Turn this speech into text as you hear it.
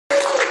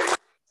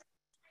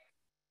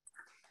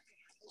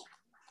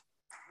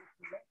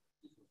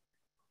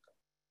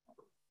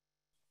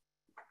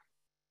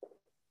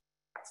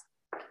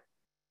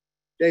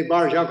Dave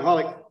Barge,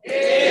 alcoholic.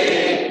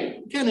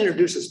 You can't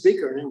introduce a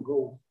speaker and then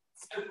go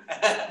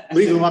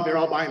leave him up there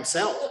all by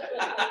himself.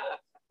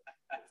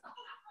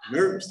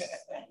 Nervous.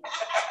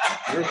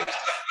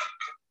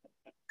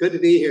 Good to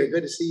be here.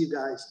 Good to see you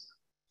guys.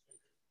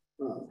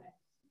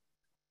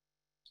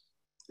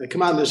 I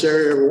come out in this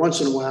area every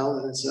once in a while,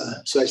 and it's,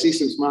 so I see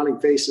some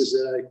smiling faces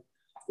that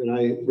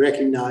I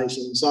recognize,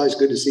 and it's always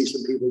good to see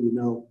some people you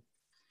know.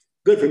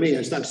 Good for me.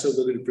 It's not so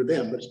good for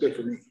them, but it's good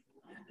for me.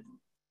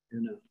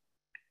 And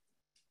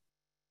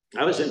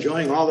I was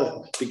enjoying all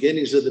the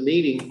beginnings of the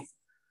meeting.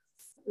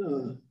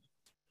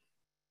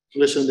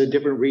 Listen to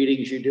different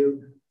readings you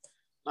do.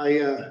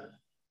 I'm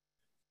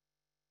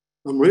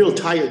real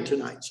tired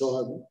tonight,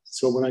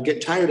 so when I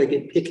get tired, I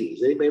get picky.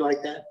 Is anybody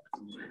like that?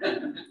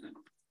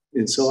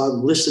 And so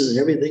I'm listening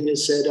to everything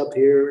that's said up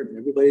here, and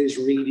everybody's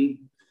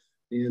reading.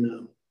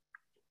 And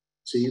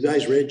so you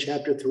guys read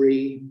chapter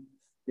 3,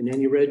 and then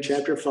you read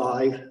chapter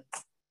 5,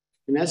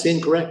 and that's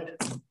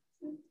incorrect.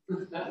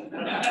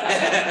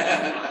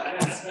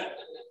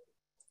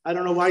 I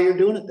don't know why you're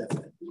doing it that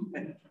way.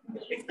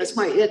 That's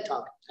my head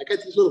talking. I got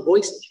these little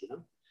voices, you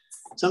know.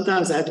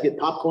 Sometimes I have to get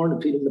popcorn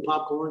and feed them the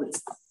popcorn.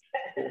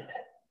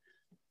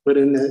 But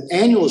in the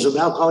annuals of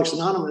Alcoholics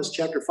Anonymous,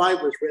 chapter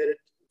 5 was read at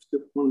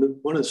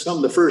some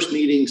of the first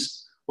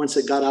meetings once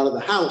it got out of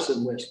the house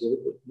in Westwood.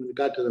 When it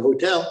got to the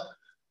hotel,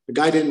 the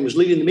guy was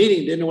leading the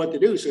meeting, didn't know what to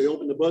do. So he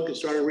opened the book and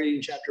started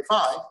reading chapter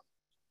 5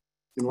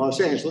 in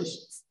Los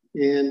Angeles.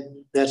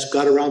 And that's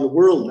got around the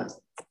world now.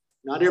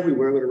 Not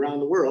everywhere, but around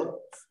the world.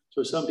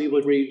 So some people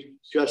would read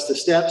just the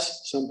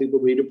steps. Some people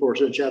read a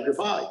portion of chapter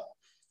 5.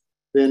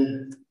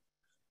 Then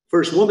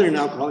first woman in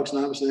Alcoholics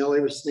Anonymous in LA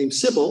was named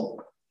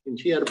Sybil, and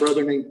she had a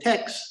brother named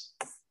Tex.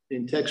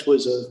 And Tex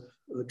was a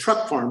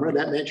truck farmer.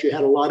 That meant you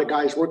had a lot of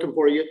guys working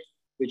for you,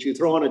 that you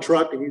throw on a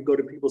truck and you go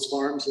to people's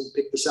farms and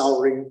pick the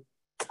salary and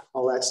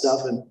all that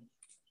stuff. And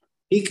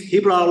he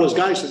brought all those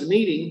guys to the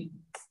meeting,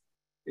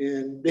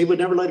 and they would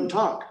never let him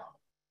talk.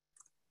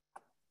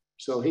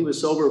 So he was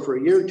sober for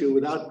a year or two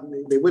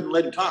they wouldn't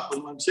let him talk,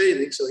 wouldn't let him say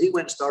anything. So he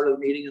went and started a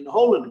meeting in the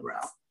hole in the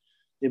ground.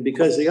 And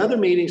because the other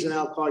meetings in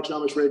Alcoholics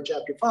Anonymous read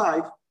chapter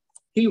 5,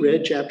 he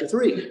read chapter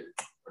 3. Does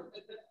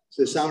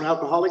this sound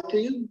alcoholic to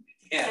you?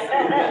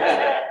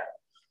 Yeah.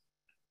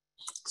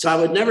 So I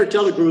would never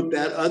tell a group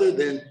that, other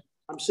than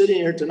I'm sitting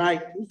here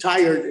tonight, I'm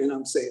tired, and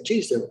I'm saying,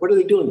 geez, what are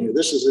they doing here?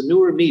 This is a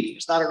newer meeting.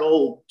 It's not an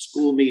old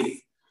school meeting.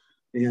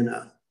 And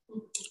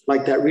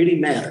like that really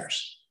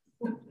matters.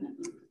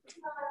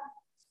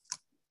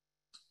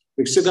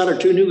 We've still got our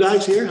 2 new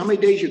guys here. How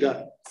many days you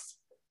got?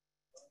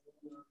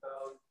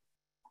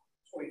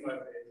 25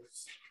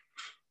 days.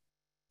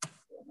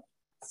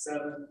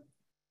 7.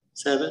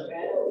 7?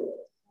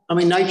 How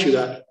many nights you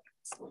got?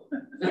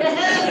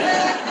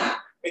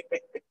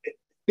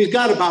 He's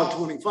got about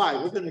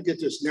 25. We're going to get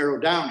this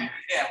narrowed down.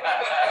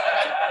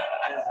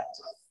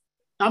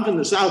 I'm from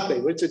the South Bay.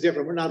 It's a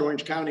different. We're not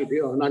Orange County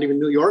people. Not even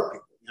New York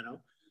people. You know,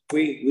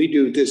 we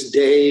do this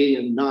day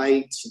and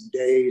nights and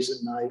days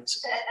and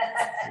nights.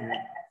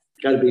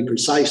 Got to be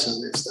precise on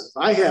this stuff.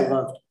 I have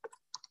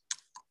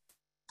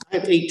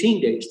 18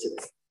 days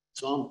today,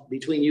 so I'm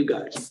between you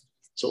guys.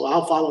 So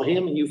I'll follow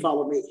him and you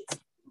follow me.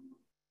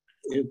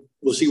 And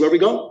we'll see where we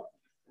go.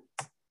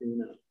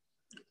 And,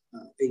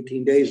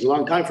 18 days is a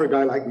long time for a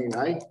guy like me,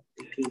 right?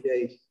 18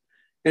 days.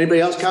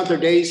 Anybody else count their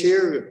days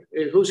here?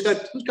 Who's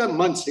got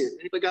months here?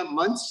 Anybody got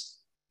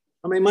months?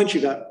 How many months you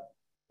got?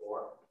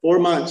 4. 4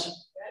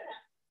 months.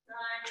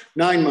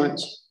 9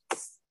 months.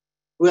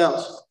 Who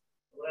else?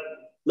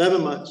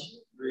 11 months.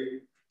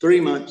 3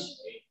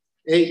 months.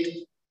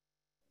 8.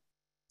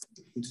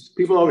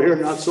 People over here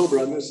are not sober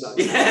on this side.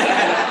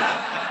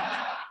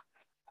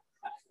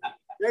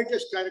 They're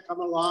just trying to come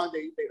along.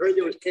 They heard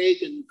there was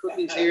cake and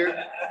cookies here.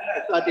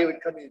 I thought they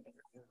would come in.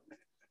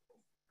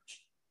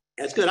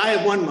 That's good. I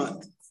have 1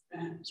 month.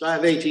 So I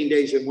have 18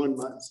 days in 1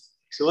 month.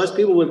 So us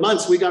people with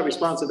months, we got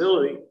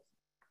responsibility.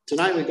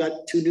 Tonight we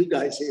got 2 new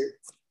guys here.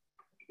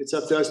 It's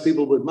up to us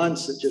people with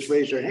months that just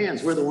raise their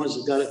hands. We're the ones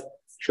that got to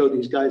show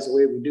these guys the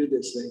way we do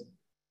this thing.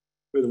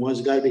 We're the ones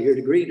that got to be here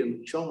to greet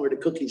them, show them where the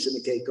cookies and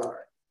the cake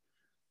are.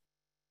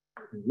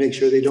 Make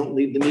sure they don't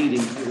leave the meeting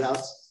without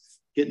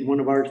getting one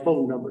of our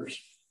phone numbers.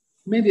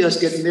 Maybe us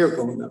getting their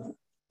phone number.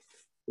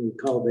 We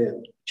call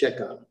them,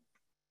 check on them.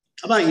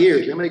 How about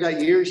years? Anybody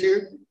got years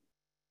here?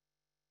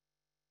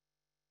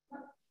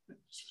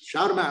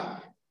 Shout them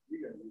out.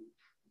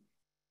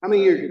 How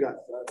many years you got?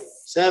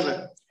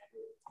 7.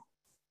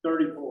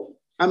 34.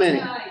 How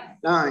many?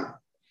 9.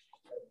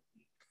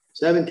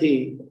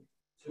 17.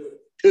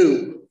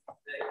 2.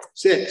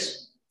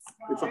 6.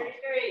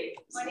 33.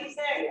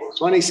 26.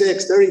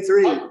 26.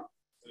 33.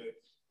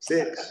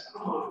 6.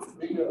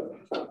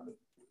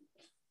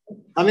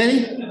 How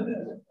many?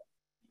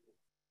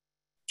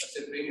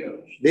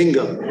 Bingo.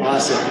 Bingo.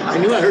 Awesome. I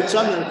knew I heard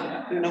something.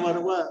 I didn't know what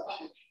it was.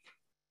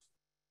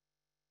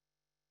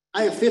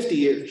 I have 50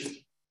 years.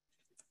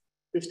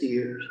 50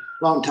 years.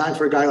 Long time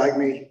for a guy like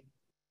me.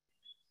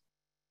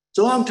 It's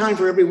a long time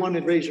for everyone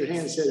that raised their hand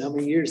and said how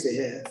many years they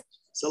had.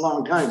 It's a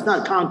long time. It's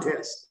not a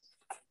contest.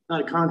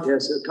 not a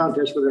contest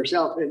with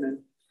ourselves, isn't it?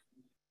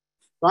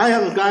 I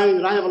have a guy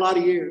that I have a lot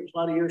of years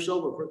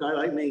sober for a guy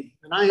like me.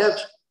 And I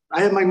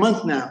have my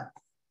month now.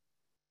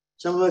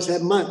 Some of us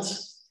have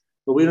months,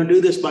 but we don't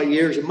do this by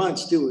years and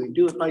months, do we? We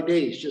do it by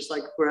days, just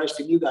like we're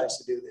asking you guys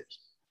to do this.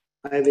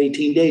 I have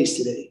 18 days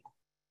today.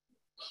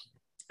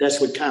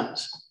 That's what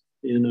counts.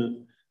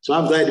 So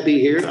I'm glad to be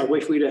here. I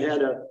wish we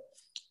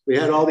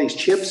had all these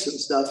chips and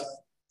stuff.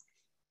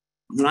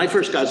 When I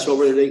first got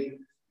sober, they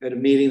at a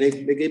meeting,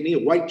 they gave me a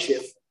white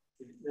chip.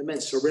 That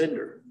meant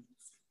surrender.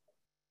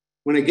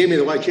 When they gave me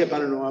the white chip, I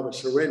don't know I was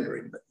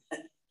surrendering, but if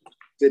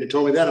they'd have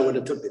told me that, I would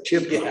have took the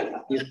chip. Don't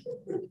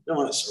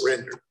want to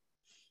surrender.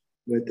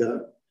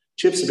 But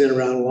chips have been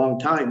around a long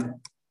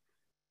time.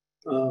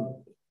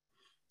 So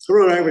I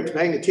rode over to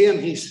Topanga. Tim,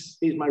 he's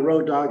my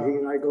road dog. He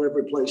and I go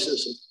every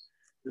places.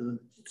 And,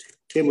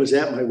 Tim was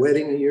at my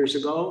wedding years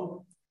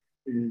ago,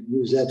 and he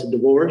was at the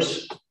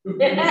divorce.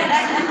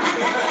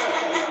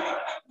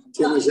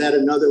 Tim was at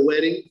another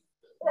wedding.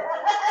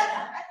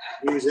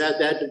 He was at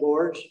that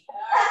divorce.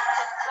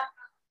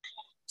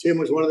 Tim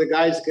was one of the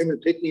guys that came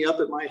and picked me up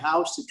at my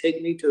house to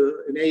take me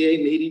to an AA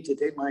meeting to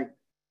take my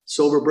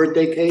sober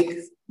birthday cake.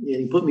 And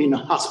he put me in the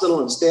hospital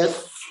instead.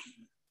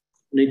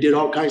 And they did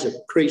all kinds of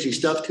crazy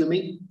stuff to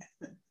me.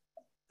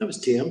 That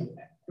was Tim.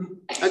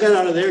 I got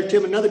out of there.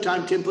 Another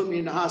time, Tim put me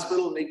in the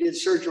hospital and they did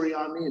surgery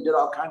on me and did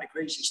all kinds of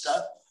crazy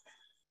stuff.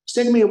 It's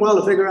taken me a while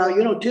to figure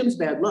out, Tim's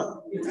bad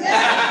luck.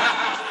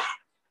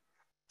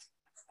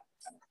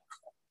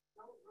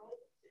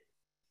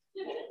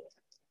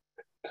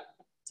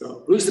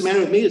 So who's the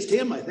man with me? It's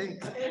Tim, I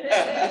think.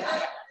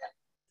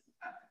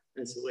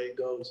 That's the way it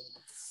goes.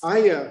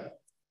 I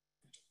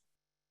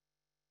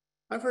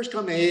first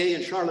come to AA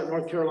in Charlotte,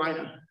 North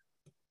Carolina.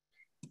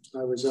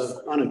 I was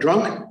on a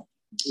drunk,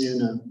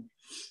 and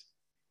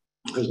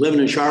I was living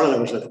in Charlotte. I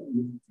was a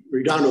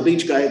Redondo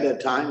Beach guy at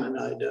that time, and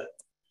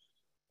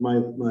my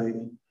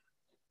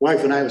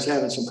wife and I was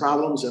having some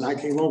problems, and I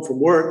came home from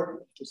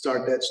work to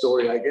start that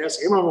story, I guess.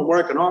 I came home from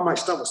work, and all my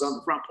stuff was on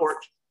the front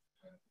porch.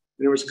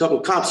 And there was a couple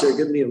of cops there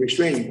giving me a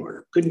restraining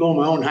order. Couldn't go in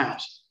my own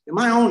house. In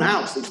my own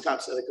house, these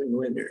cops said I couldn't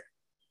go in there.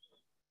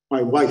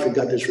 My wife had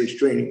got this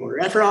restraining order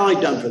after all I'd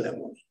done for that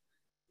woman.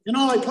 And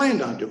all I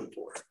planned on doing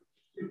for her.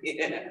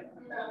 Yeah.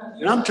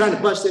 And I'm trying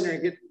to bust in there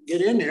and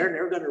get in there, and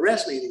they were going to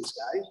arrest me, these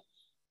guys.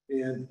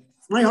 And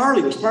my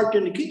Harley was parked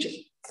in the kitchen.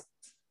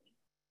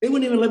 They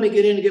wouldn't even let me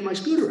get in to get my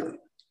scooter out.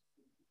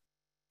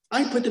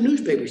 I put the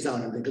newspapers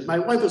down and because my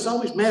wife was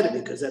always mad at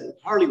me because that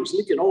Harley was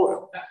leaking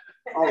oil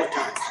all the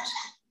time.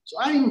 So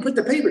I didn't even put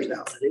the papers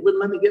down. They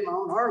wouldn't let me get my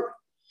own Harley.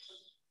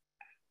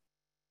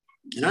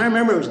 And I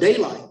remember it was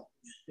daylight.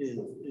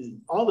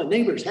 And all the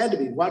neighbors had to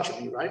be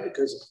watching me, right?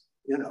 Because,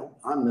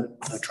 I'm the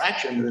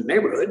attraction in the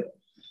neighborhood.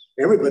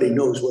 Everybody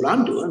knows what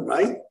I'm doing,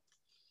 right?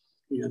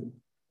 And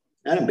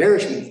that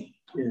embarrassed me.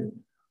 And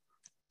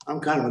I'm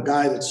kind of a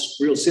guy that's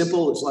real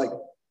simple. It's like,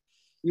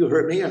 you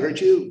hurt me, I hurt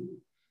you.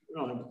 You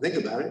don't have to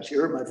think about it. She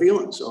hurt my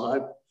feelings. So I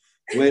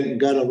went and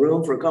got a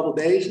room for a couple of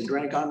days and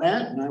drank on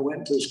that. And I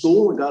went to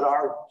school and got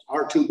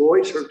our two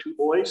boys, her two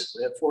boys.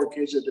 We had 4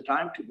 kids at the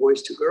time, 2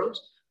 boys, 2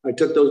 girls. I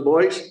took those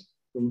boys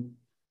from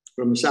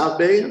the South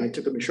Bay and I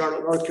took them to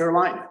Charlotte, North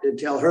Carolina. Didn't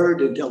tell her,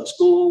 didn't tell the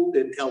school,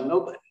 didn't tell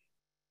nobody.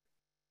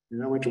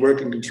 And I went to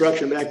work in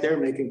construction back there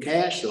making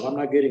cash. So I'm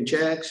not getting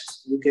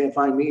checks. You can't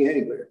find me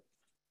anywhere.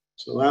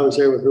 So I was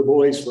there with her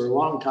boys for a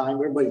long time.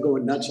 Everybody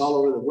going nuts all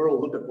over the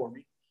world looking for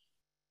me.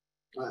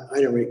 I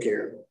didn't really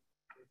care.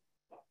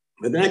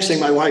 But the next thing,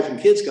 my wife and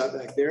kids got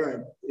back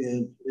there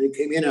and they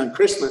came in on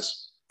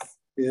Christmas.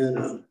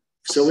 And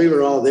so we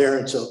were all there.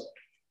 And so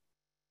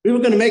we were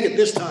going to make it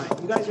this time.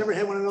 You guys ever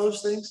had one of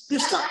those things?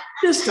 This time.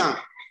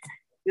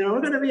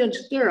 We're going to be in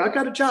there. I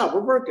got a job.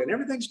 We're working.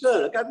 Everything's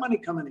good. I got money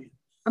coming in.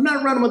 I'm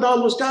not running with all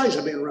those guys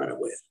I've been running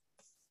with.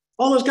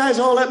 All those guys,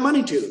 all that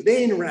money to,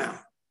 they ain't around.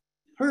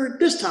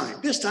 This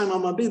time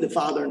I'm going to be the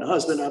father and the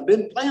husband I've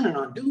been planning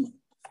on doing.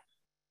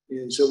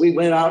 And so we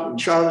went out in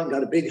Charlotte and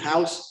got a big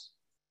house.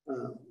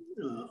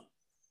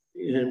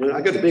 And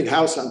I got a big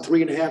house on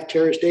 3.5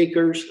 terraced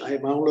acres. I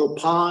had my own little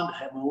pond. I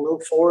had my own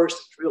little forest.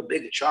 It's real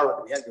big in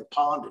Charlotte. You had your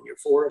pond and your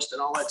forest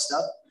and all that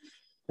stuff.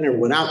 I never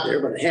went out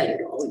there, but I had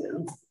it all,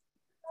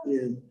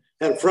 And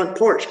had a front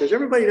porch because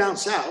everybody down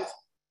south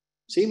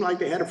seemed like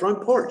they had a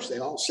front porch. They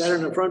all sat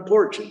on the front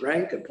porch and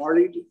drank and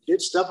partied,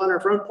 did stuff on their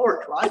front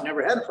porch. Well, I'd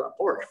never had a front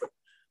porch, but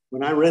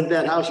when I rented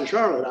that house in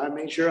Charlotte, I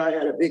made sure I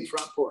had a big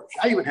front porch.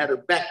 I even had a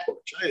back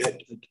porch. I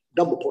had a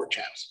double porch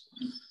house.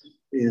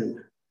 And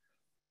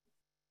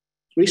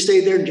we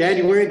stayed there in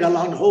January, got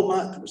along the whole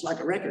month. It was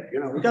like a record,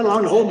 We got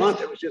along the whole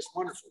month. It was just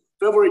wonderful.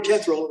 February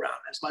 10th rolled around.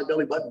 That's my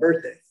Billy Button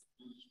birthday.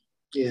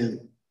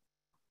 And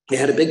they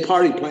had a big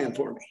party planned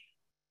for me.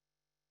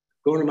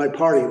 Going to my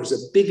party, it was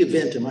a big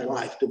event in my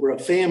life. That we're a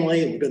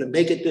family and we're going to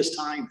make it this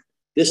time,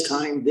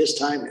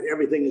 and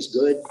everything is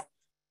good.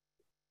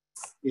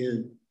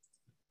 And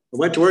I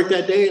went to work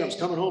that day and I was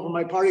coming home from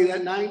my party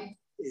that night.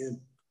 And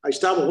I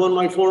stopped with one of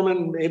my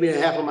foremen, maybe a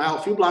half a mile,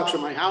 a few blocks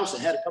from my house.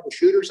 I had a couple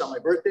shooters on my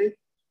birthday.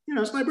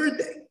 It's my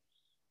birthday.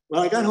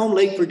 Well, I got home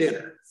late for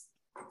dinner.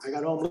 I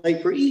got home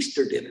late for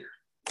Easter dinner.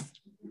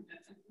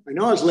 I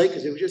know I was late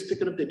because they were just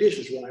picking up the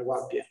dishes when I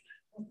walked in.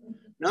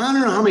 Now, I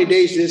don't know how many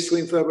days it is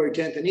between February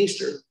 10th and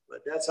Easter, but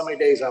that's how many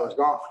days I was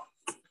gone.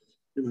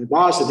 And my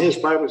boss and his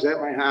wife was at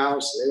my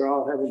house. They were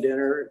all having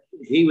dinner.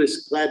 He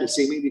was glad to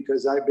see me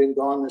because I've been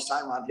gone this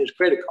time on his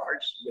credit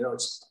cards. You know,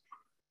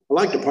 I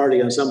like to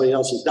party on somebody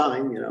else's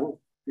dime, you know.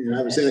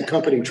 I was in a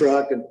company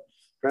truck and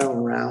traveling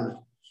around.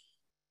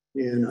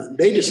 And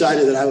they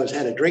decided that I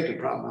had a drinking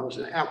problem. I was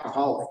an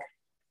alcoholic.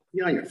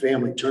 You know, your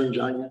family turns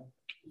on you.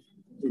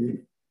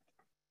 And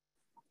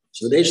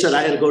so they said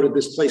I had to go to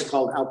this place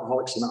called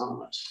Alcoholics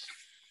Anonymous.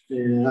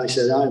 And I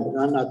said,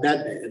 I'm not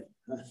that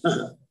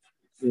bad.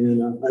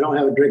 And I don't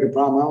have a drinking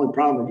problem. My only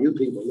problem with you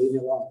people, leave me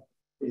alone.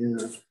 And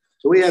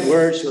so we had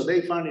words. So they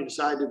finally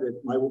decided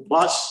that my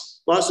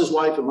boss's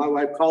wife and my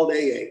wife called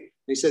AA.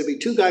 They said it'd be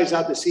 2 guys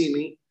out to see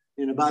me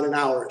in about an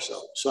hour or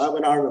so. So I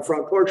went out on the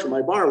front porch where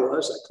my bar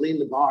was. I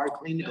cleaned the bar,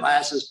 cleaned the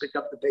glasses, picked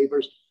up the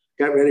papers,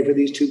 got ready for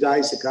these 2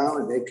 guys to come.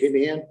 And they came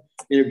in,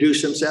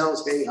 introduced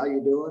themselves. Hey, how you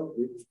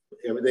doing?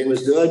 Everything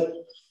was good.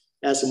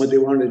 Asked them what they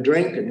wanted to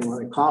drink, and they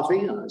wanted coffee.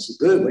 And I said,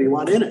 good, what do you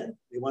want in it?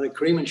 They wanted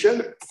cream and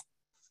sugar.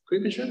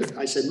 Cream and sugar.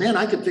 I said, man,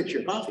 I can fix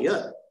your coffee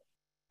up.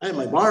 I had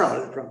my bar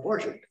out in the front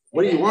porch.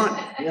 What do you want?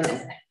 You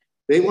know,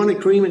 they wanted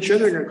cream and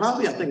sugar in their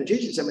coffee. I'm thinking,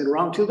 Jesus, I made the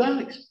wrong 2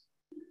 guys.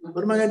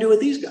 What am I going to do with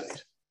these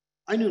guys?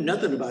 I knew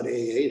nothing about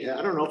AA.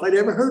 I don't know if I'd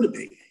ever heard of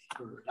AA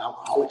or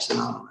Alcoholics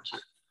Anonymous.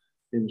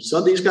 And some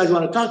of these guys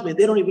want to talk to me.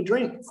 They don't even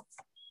drink.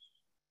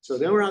 So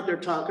then we're out there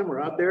talking.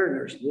 We're out there, and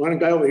there's one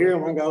guy over here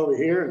and one guy over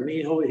here and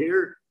me over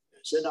here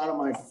sitting out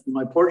on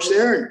my porch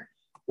there. And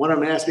one of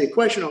them asked me a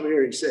question over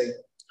here. He'd say,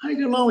 how do you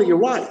get along with your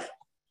wife?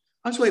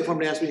 I was waiting for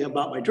him to ask me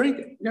about my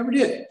drinking. He never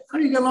did. How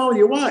do you get along with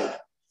your wife?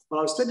 Well,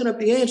 I was thinking up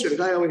the answer. The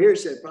guy over here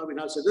said, probably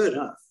not so good,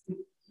 huh?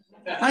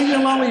 How do you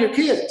get along with your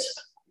kids?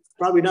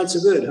 Probably not so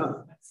good, huh?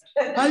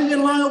 How do you get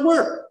along at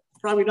work?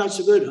 Probably not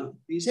so good, huh?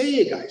 These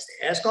AA guys,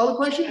 they ask all the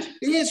questions,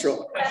 they answer all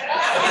the questions.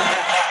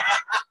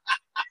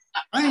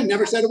 I ain't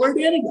never said a word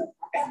to anybody.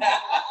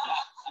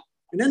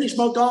 And then they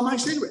smoked all my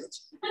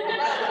cigarettes.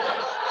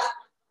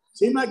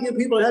 Seemed like you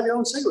people have your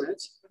own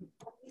cigarettes.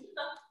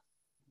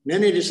 And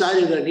then they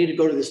decided that I needed to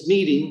go to this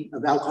meeting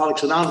of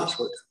Alcoholics Anonymous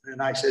with them.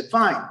 And I said,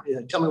 fine,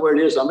 tell me where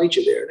it is, I'll meet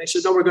you there. And they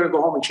said, no, we're going to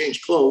go home and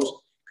change clothes,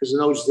 because in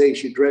those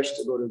days you dressed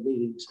to go to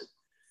meetings.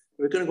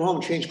 We're going to go home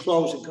and change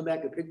clothes and come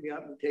back and pick me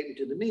up and take me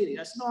to the meeting.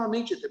 I said, no, I'll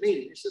meet you at the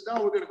meeting. They said,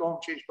 no, we're going to go home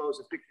and change clothes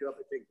and pick you up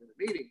and take you to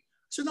the meeting.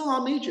 I said, no,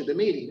 I'll meet you at the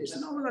meeting. They said,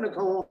 no, we're going to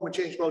go home and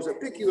change clothes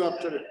and pick you up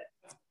to the...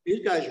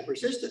 These guys are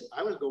persistent.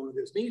 I was going to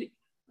this meeting.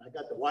 I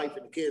got the wife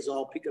and the kids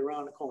all peeking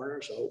around the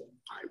corner. So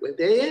I went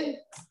there,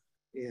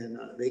 and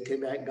they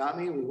came back and got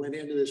me. We went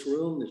into this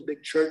room, this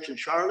big church in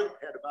Charlotte,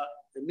 had about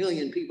 1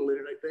 million people in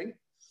it, I think.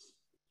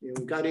 And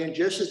we got in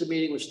just as the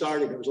meeting was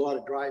starting. There was a lot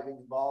of driving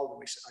involved.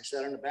 And I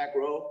sat in the back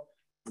row.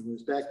 I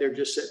was back there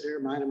just sitting there,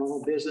 minding my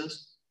own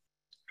business,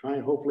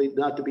 trying hopefully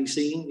not to be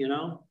seen, you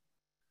know.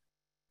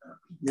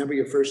 Remember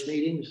your first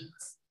meetings?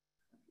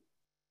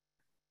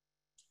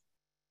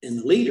 And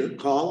the leader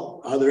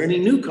called, are there any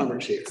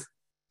newcomers here?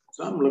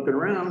 So I'm looking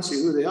around,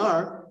 see who they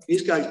are.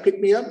 These guys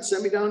picked me up and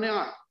sent me down the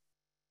aisle.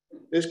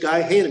 This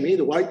guy handed me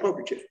the white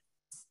poker chip.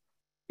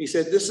 He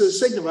said, this is a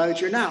signify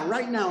that you're now,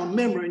 right now, a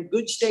member in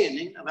good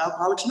standing of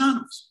Alcoholics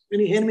Anonymous. And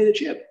he handed me the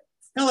chip.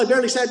 Hell, I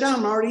barely sat down,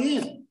 I'm already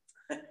in.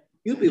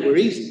 You people were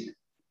easy.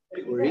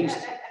 People were easy.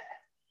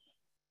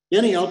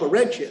 Then he held a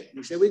red chip.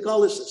 He said, we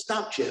call this a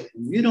stop chip. If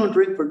you don't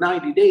drink for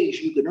 90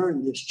 days, you can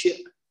earn this chip.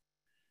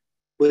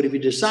 But if you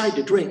decide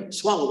to drink,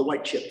 swallow the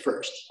white chip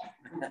first.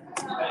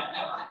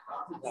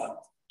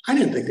 I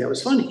didn't think that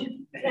was funny.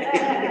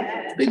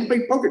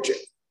 Big poker chip.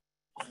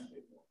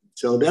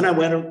 So then I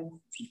went and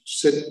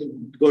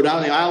go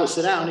down the aisle and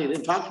sit down. He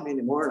didn't talk to me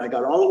anymore. And I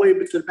got all the way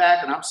to the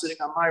back, and I'm sitting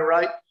on my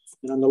right.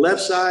 And on the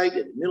left side,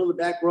 in the middle of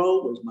the back row,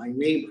 was my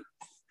neighbor.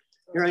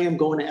 Here I am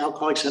going to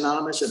Alcoholics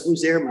Anonymous, and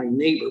who's there? My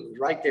neighbor was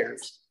right there.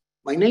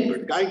 My neighbor,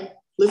 the guy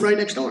lived right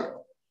next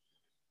door.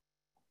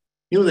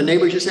 You know the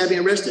neighbor just had me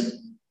arrested?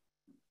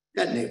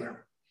 That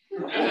neighbor.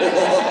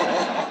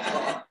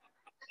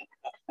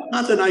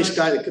 Not the nice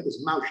guy that kept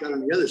his mouth shut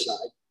on the other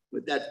side,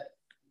 but that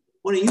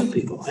one of you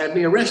people had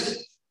me arrested.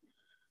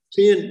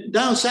 See,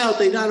 down south,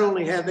 they not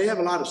only have, they have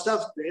a lot of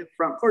stuff, they have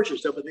front porch and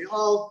stuff, but they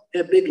all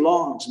have big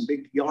lawns and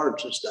big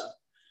yards and stuff.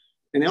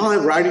 And they all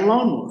have riding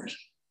lawnmowers.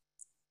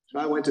 So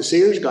I went to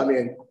Sears, got me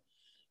a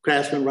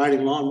Craftsman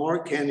riding lawnmower,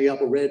 candy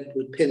apple red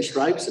with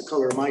pinstripes, the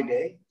color of my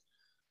day.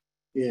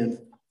 And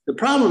the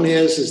problem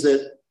is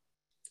that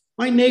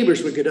my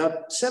neighbors would get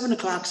up 7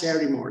 o'clock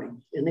Saturday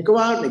morning, and they go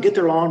out and they get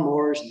their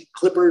lawnmowers and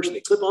clippers, and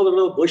they clip all the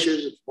little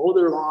bushes and mow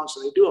their lawns,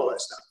 and they do all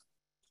that stuff.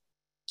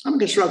 I'm a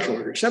construction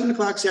worker. 7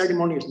 o'clock Saturday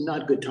morning is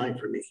not a good time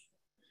for me.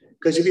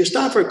 Because if you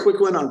stop for a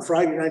quick one on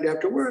Friday night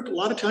after work, a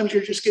lot of times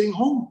you're just getting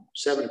home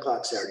 7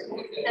 o'clock Saturday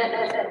morning.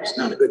 It's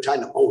not a good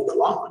time to mow the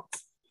lawn.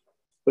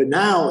 But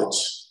now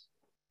it's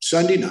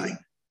Sunday night,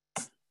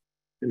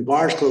 and the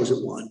bars close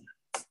at 1.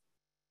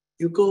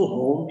 You go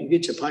home, you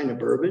get your pint of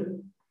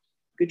bourbon,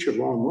 Get your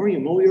lawnmower, you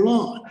mow your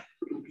lawn.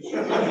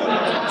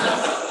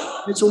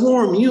 It's a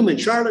warm,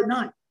 humid Charlotte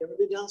night. Ever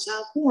been down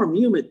south? Warm,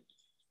 humid.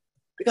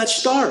 They got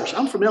stars.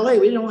 I'm from LA.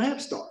 We don't have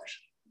stars.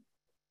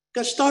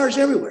 Got stars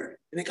everywhere.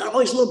 And they got all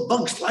these little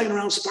bugs flying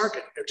around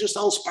sparking. They're just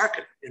all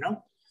sparking, you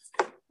know.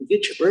 You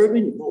get your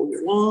bourbon, you mow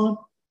your lawn.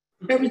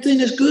 Everything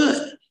is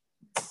good.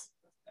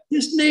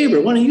 This neighbor,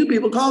 one of you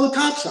people, called the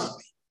cops on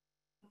me.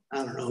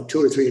 I don't know,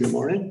 2 or 3 in the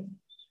morning.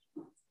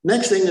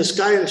 Next thing, this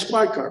guy in a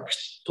squad car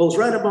pulls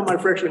right up on my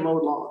freshly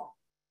mowed lawn.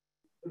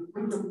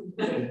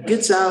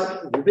 Gets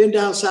out. We've been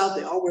down south.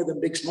 They all wear them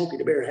big Smokey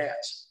the Bear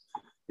hats.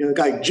 You know,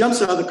 the guy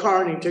jumps out of the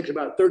car and he takes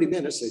about 30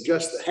 minutes to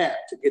adjust the hat,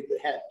 to get the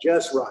hat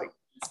just right.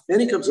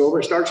 Then he comes over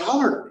and starts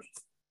hollering at me.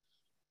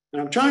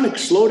 And I'm trying to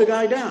slow the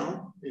guy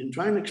down and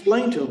trying to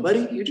explain to him,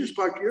 buddy, you just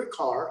parked your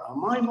car on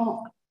my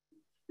lawn,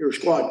 your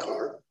squad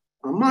car,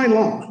 on my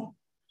lawn.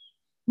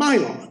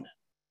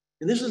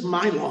 And this is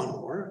my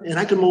lawnmower, and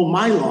I can mow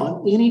my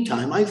lawn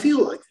anytime I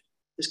feel like it.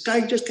 This guy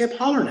just kept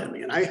hollering at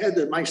me, and I had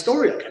my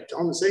story. I kept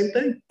telling the same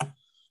thing.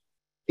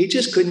 He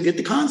just couldn't get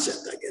the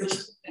concept, I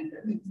guess.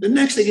 The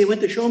next thing, he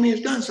went to show me his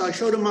gun, so I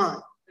showed him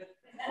mine.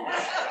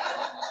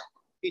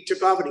 He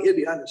took off and he hid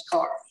behind his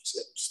car. He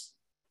said,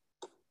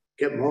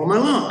 kept mowing my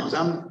lawn,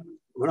 because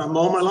when I'm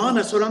mowing my lawn,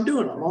 that's what I'm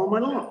doing. I'm mowing my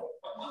lawn.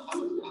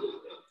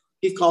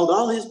 He called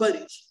all his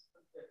buddies.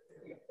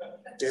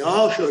 They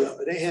all showed up,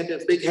 and they had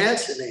the big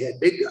hats and they had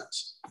big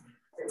guns.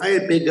 I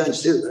had big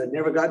guns too, but I'd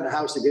never got in the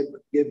house to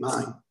get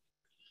mine.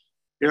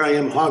 Here I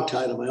am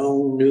hogtied on my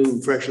own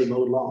new freshly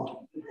mowed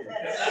lawn.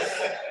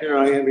 Here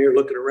I am here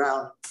looking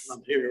around.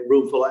 I'm here in a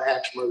room full of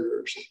axe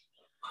murderers.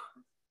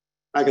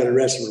 I got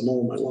arrested for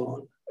mowing my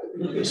lawn.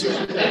 This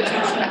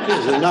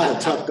is not a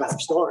tough guy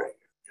story,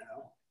 you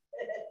know.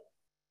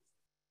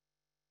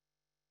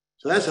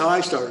 So that's how I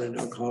started in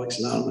Alcoholics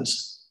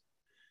Anonymous.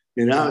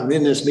 You know, I'm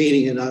in this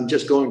meeting and I'm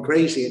just going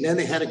crazy. And then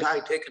they had a guy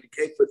taking a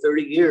cake for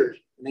 30 years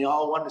and they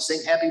all wanted to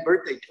sing happy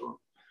birthday to him.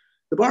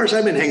 The bars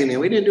I've been hanging in,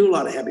 we didn't do a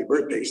lot of happy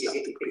birthday stuff to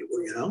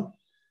people, you know.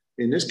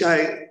 And this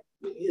guy,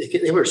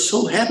 they were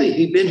so happy.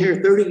 He'd been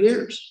here 30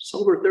 years,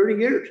 sober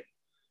 30 years.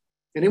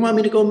 And they want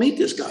me to go meet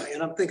this guy.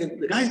 And I'm thinking,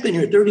 the guy's been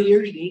here 30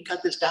 years and he ain't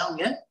got this down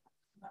yet.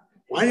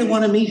 Why did I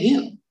want to meet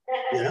him?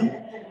 You know?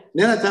 And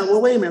then I thought,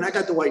 well, wait a minute, I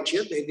got the white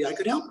chip. Maybe I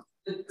could help him.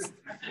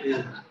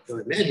 And so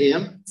I met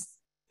him.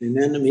 And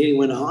then the meeting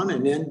went on.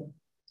 And then a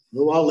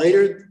little while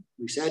later,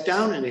 we sat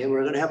down and we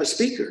were going to have a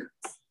speaker.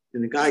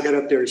 And the guy got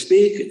up there to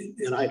speak.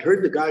 And I'd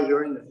heard the guy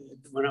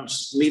when I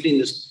was meeting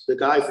the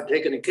guy for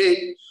taking a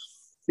cake.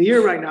 The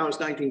year right now is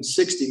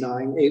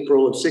 1969,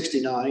 April of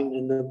 69.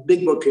 And the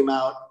big book came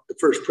out, the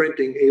first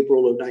printing,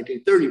 April of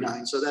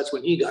 1939. So that's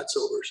when he got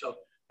sober. So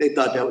they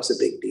thought that was a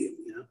big deal,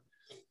 you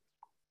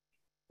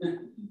know.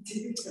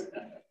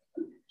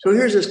 So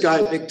here's this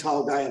guy, big,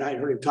 tall guy, and I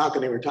heard him talking.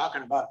 They were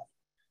talking about,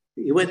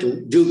 he went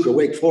to Duke or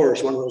Wake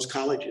Forest, one of those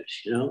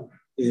colleges, you know,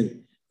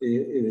 and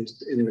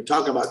they were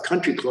talking about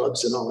country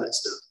clubs and all that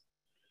stuff.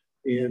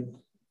 And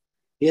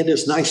he had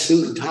this nice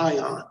suit and tie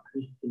on,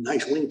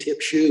 nice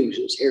wingtip shoes,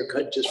 his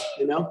haircut just,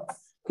 you know.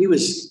 He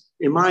was,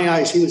 in my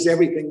eyes, he was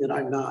everything that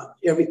I'm not.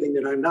 Everything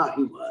that I'm not,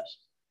 he was.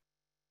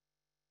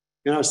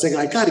 And I was thinking,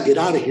 I got to get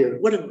out of here.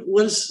 What am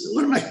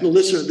I going to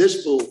listen to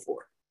this fool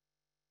for?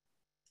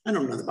 I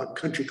don't know nothing about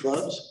country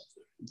clubs,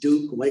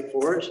 Duke, Wake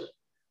Forest.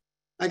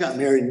 I got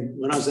married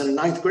when I was in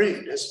the 9th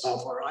grade. That's how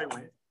far I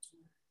went.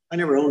 I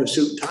never owned a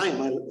suit and tie in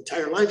my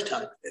entire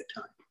lifetime at that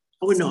time.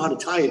 I wouldn't know how to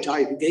tie a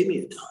tie if he gave me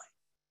a tie.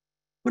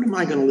 What am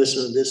I going to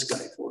listen to this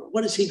guy for?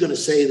 What is he going to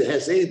say that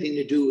has anything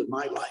to do with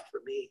my life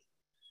or me?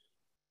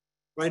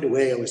 Right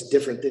away, I was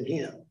different than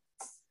him.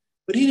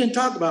 But he didn't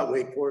talk about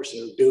Wake Forest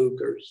or Duke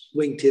or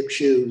wingtip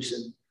shoes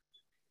and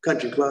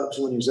country clubs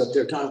when he was up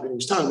there talking. He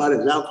was talking about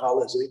his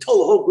alcoholism. He told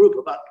the whole group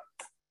about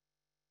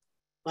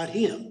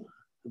him,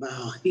 about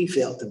how he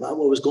felt, about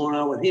what was going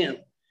on with him.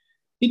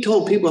 He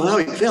told people how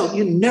he felt.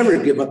 You never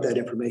give up that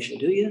information,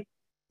 do you?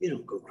 You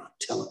don't go around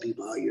telling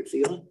people how you're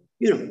feeling.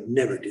 You don't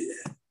never do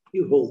that.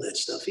 You hold that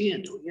stuff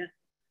in, don't you?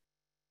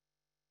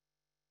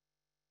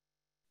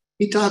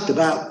 He talked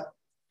about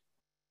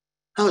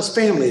how his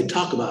family had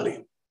talked about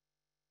him.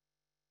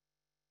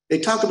 They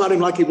talked about him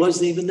like he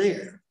wasn't even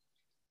there.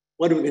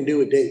 What are we going to do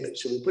with David?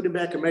 So we put him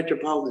back in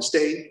Metropolitan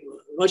State.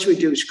 What should we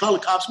do? Should we call the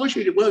cops? What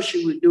should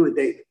we do with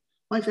David?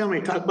 My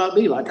family talked about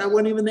me like I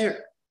wasn't even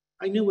there.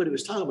 I knew what he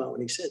was talking about when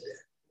he said that.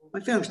 My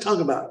family was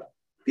talking about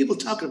people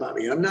talking about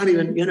me. I'm not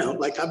even, you know,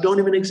 like I don't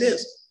even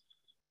exist.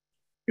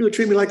 People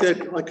treat me like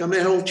I'm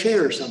an old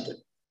chair or something.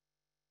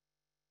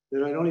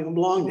 That I don't even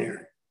belong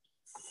there.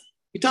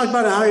 He talked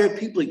about how he had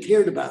people he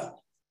cared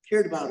about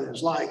in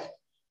his life.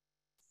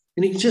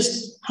 And he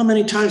just, how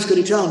many times could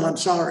he tell them, I'm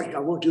sorry, I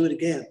won't do it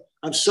again.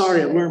 I'm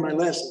sorry, I've learned my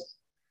lesson.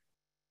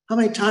 How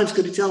many times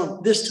could he tell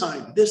them, this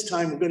time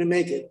we're going to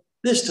make it,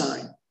 this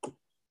time.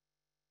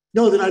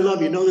 Know that I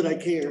love you, know that I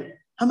care.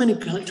 How many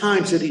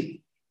times did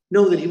he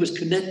know that he was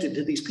connected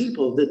to these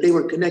people, that they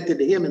were connected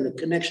to him and the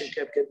connection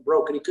kept getting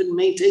broken? He couldn't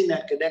maintain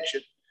that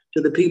connection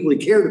to the people he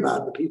cared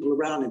about, the people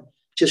around him,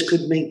 just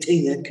couldn't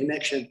maintain that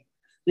connection. And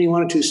he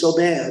wanted to so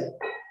bad.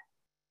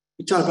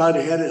 You talk about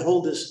it had to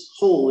hold this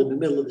hole in the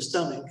middle of the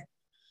stomach.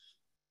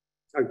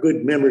 Our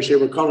good members here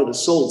would call it a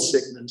soul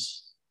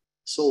sickness.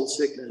 Soul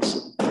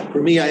sickness.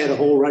 For me, I had a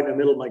hole right in the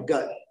middle of my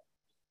gut.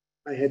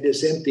 I had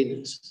this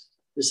emptiness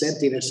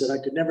that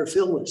I could never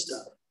fill with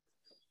stuff.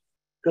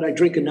 Could I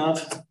drink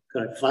enough?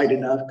 Could I fight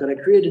enough? Could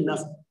I create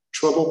enough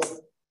trouble?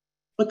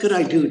 What could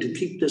I do to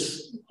keep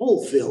this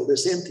hole filled,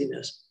 this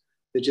emptiness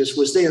that just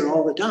was there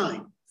all the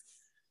time?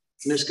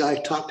 And this guy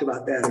talked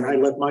about that, and I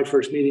left my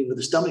first meeting with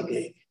a stomach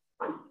ache.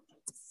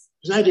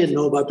 Because I didn't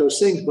know about those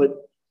things,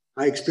 but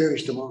I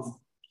experienced them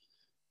all.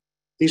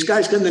 These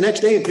guys come the next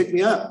day and pick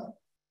me up.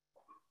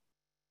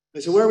 I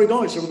said, where are we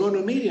going? So we're going to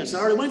a meeting. I said,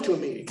 I already went to a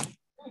meeting.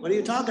 What are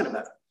you talking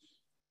about?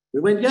 We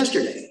went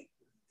yesterday.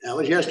 That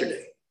was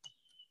yesterday.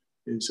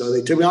 And so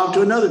they took me off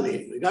to another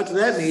meeting. We got to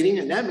that meeting,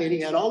 and that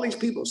meeting had all these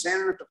people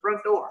standing at the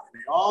front door.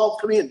 And they all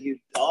come in. You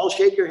all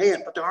shake your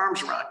hand, put their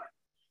arms around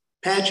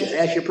you, pat you,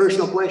 ask you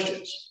personal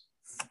questions.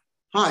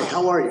 Hi,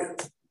 how are you?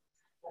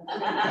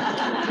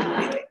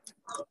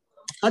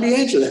 How do you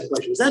answer that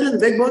question? Is that in the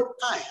big book?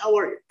 Hi, how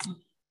are you?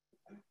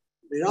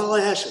 They all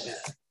ask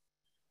that.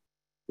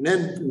 And then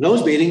in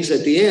those meetings,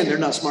 at the end, they're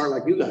not smart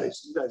like you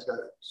guys. You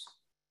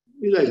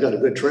guys got a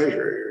good treasurer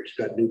here. He's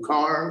got a new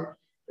car.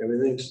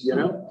 Everything's, you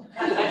know.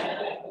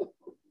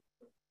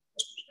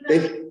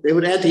 They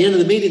would, at the end of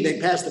the meeting,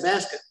 they'd pass the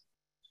basket.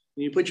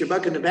 And you put your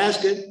bucket in the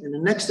basket, and the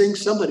next thing,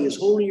 somebody is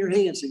holding your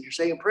hands and you're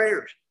saying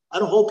prayers. I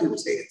don't hold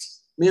people's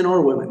hands, men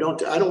or women.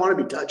 I don't want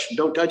to be touched.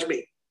 Don't touch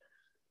me.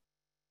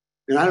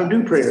 And I don't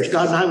do prayers.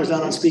 God and I was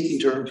not on speaking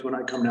terms when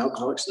I come to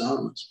Alcoholics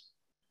Anonymous.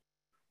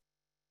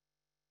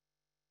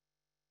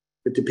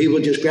 But the people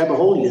just grab a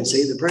hold of you and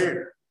say the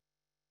prayer.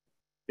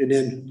 And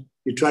then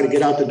you try to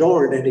get out the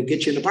door, and then they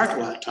get you in the parking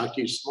lot, talk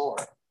to you some more.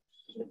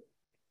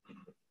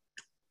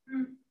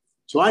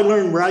 So I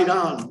learned right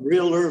on,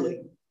 real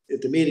early. If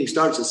the meeting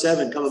starts at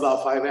 7, come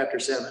about 5 after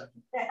 7.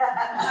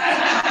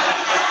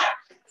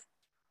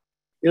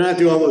 You don't have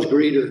to do all those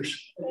greeters.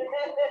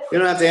 You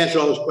don't have to answer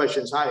all those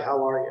questions. Hi,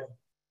 how are you?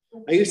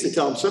 I used to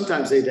tell them,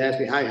 sometimes they'd ask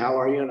me, hi, how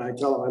are you? And I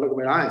tell them, I look at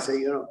my eye and say,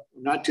 you know,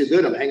 I'm not too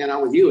good. I'm hanging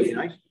out with you, ain't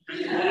I?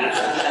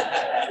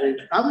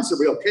 I was the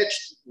real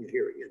catch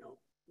here, you know.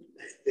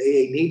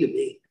 They needed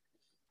me.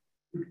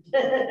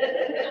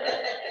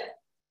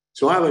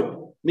 So I would,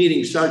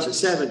 meeting starts at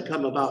 7,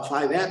 come about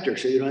 5 after,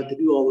 so you don't have to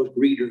do all those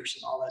greeters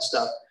and all that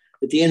stuff.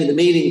 At the end of the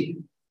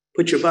meeting,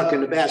 put your bucket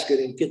in the basket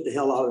and get the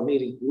hell out of the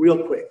meeting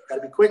real quick. Got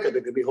to be quick, or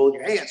they're going to be holding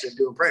your hands and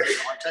doing prayers.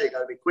 I want to tell you,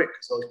 got to be quick,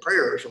 because those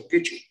prayers will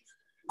get you.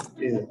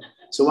 And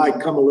so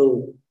I'd come a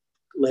little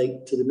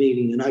late to the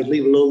meeting, and I'd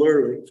leave a little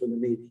early from the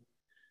meeting.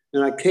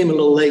 And I came a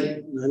little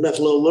late, and I left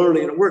a little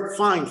early, and it worked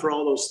fine for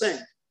all those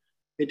things.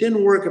 It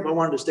didn't work if I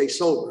wanted to stay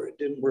sober. It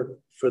didn't work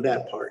for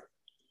that part.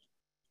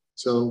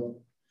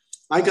 So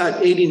I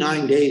got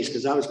 89 days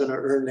because I was going to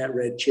earn that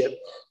red chip.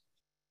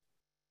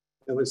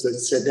 That was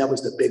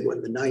the big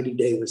one. The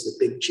 90-day was the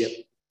big chip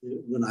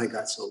when I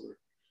got sober.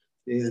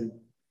 And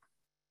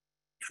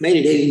I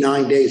made it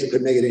 89 days. I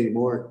couldn't make it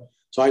anymore.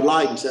 So I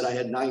lied and said I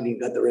had 90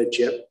 and got the red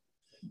chip.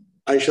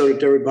 I showed it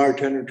to every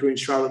bartender between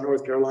Charlotte,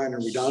 North Carolina,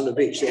 and Redondo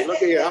Beach. Say,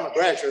 look at here, I'm a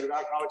graduate of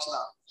Alcoholics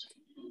Anonymous.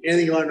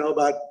 Anything you want to know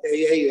about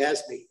AA, you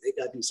ask me. They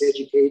got these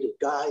educated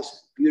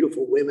guys,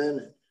 beautiful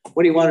women.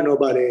 What do you want to know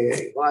about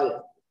AA? Why?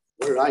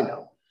 What did I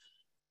know?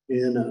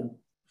 And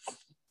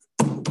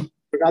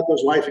forgot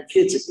those wife and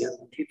kids again.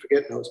 I keep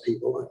forgetting those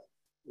people.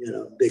 You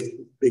know,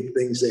 big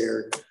things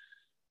there.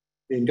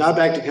 And got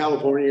back to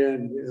California,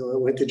 and I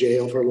went to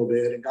jail for a little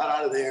bit and got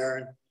out of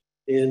there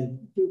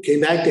and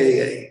came back to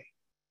AA.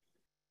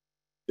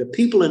 The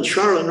people in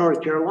Charlotte,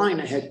 North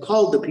Carolina had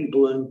called the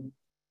people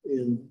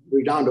in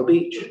Redondo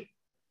Beach.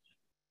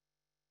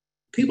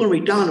 People in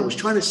Redondo was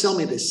trying to sell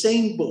me the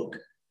same book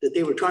that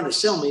they were trying to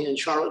sell me in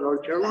Charlotte,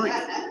 North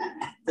Carolina.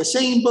 The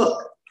same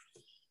book.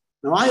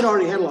 Now, I had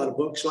already had a lot of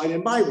books, so I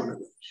didn't buy one of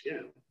those, you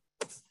know.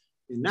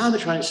 And now they're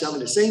trying to sell me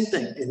the same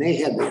thing. And they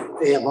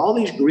have all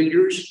these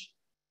greeters,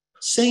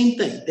 same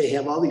thing. They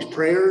have all these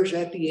prayers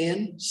at the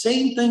end,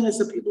 same thing as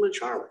the people in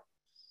Charlotte.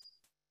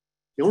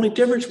 The only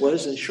difference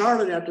was in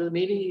Charlotte, after the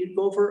meeting, you'd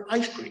go for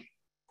ice cream.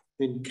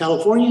 In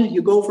California,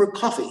 you go for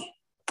coffee.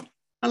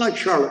 I like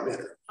Charlotte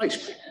better,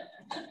 ice cream.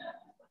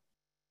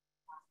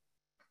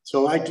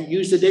 So I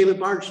used the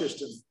David Bard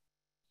system.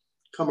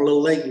 Come a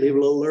little late, leave a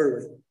little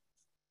early.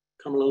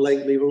 Come a little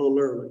late, leave a little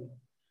early.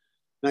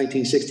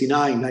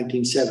 1969,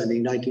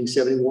 1970,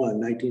 1971,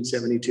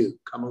 1972.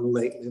 Come a little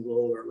late, leave a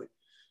little early.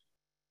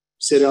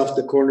 Sit off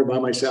the corner by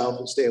myself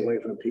and stay away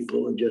from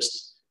people and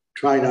just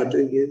try not to.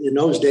 In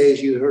those days,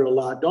 you heard a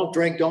lot. Don't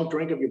drink, don't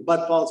drink. If your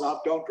butt falls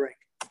off, don't drink.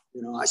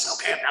 You know, I said,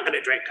 okay, I'm not going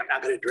to drink. I'm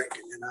not going to drink.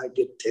 And then I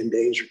get 10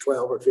 days or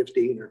 12 or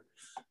 15 or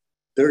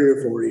 30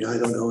 or 40, I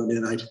don't know. And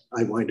then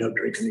I wind up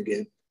drinking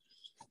again.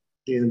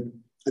 And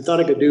I thought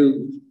I could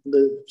do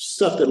the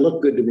stuff that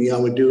looked good to me, I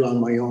would do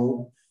on my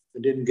own. I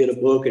didn't get a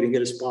book. I didn't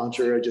get a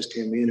sponsor. I just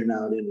came in and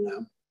out, in and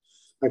out.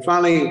 I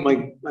finally,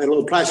 I had a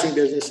little plastering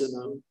business,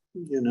 and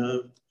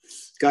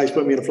guys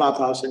put me in a flop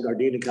house in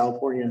Gardena,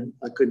 California.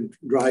 I couldn't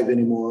drive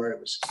anymore. It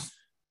was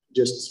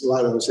just a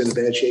lot of us in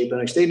bad shape.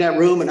 And I stayed in that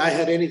room and I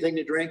had anything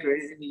to drink or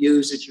anything to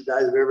use that you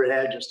guys have ever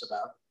had, just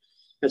about.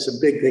 That's a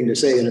big thing to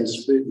say. And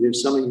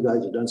there's some of you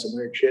guys have done some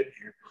weird shit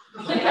here.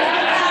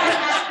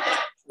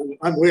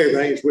 I'm weird,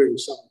 right? It's weird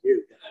with some of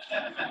you.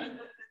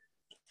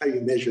 How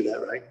you measure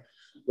that, right?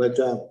 But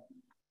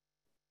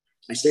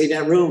I stayed in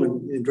that room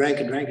and drank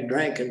and drank and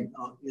drank and,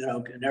 you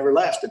know, never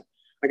left. And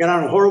I got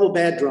on a horrible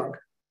bad drunk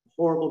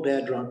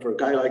for a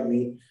guy like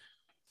me.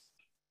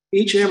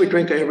 Each and every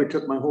drink I ever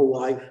took my whole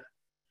life,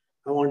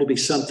 I wanted to be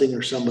something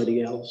or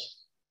somebody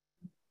else.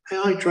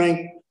 I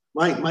drank,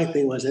 my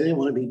thing was I didn't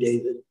want to be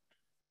David.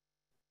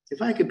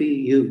 If I could be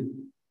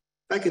you,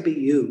 I'd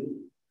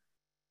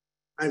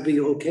be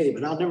okay,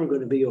 but I'm never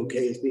going to be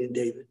okay as being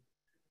David.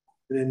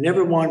 And I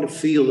never wanted to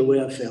feel the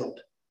way I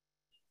felt.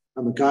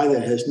 I'm a guy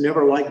that has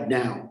never liked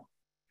now,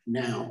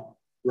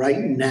 right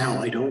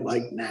now, I don't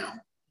like now.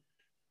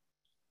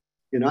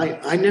 And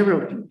I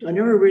never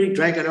really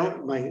drank. I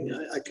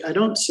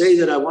don't say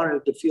that I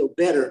wanted to feel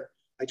better.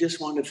 I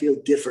just wanted to feel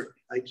different.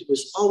 I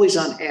was always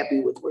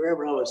unhappy with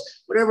wherever I was,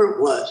 whatever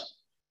it was,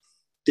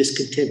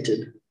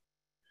 discontented.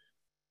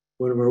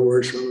 One of our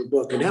words from the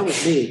book. And that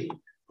was me.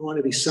 I wanted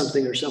to be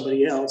something or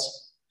somebody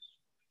else.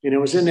 And I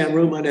was in that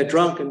room on that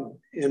drunk and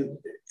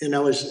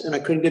I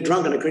couldn't get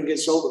drunk and I couldn't get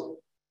sober.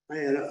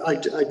 I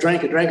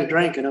drank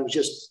and I was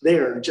just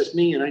there, just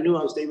me. And I knew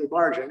I was David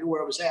Barge. I knew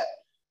where I was at.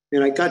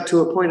 And I got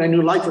to a point I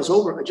knew life was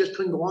over. I just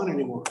couldn't go on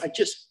anymore. I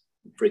just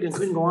freaking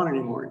couldn't go on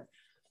anymore.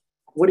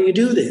 What do you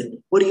do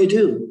then? What do you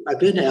do? I've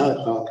been to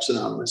Alcoholics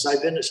Anonymous.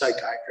 I've been to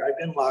psychiatry. I've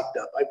been locked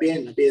up. I've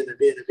been.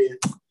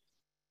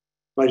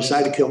 I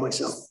decided to kill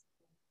myself.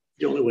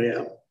 The only way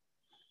out.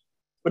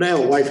 But I have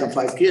a wife and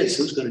 5 kids.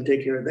 Who's going to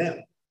take care of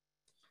them?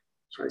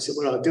 So I said,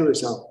 what I'll do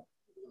is I'll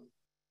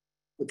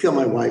kill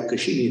my wife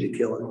because she needed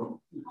killing.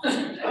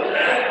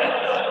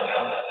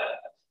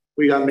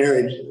 We got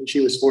married when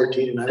she was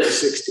 14 and I was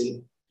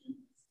 16.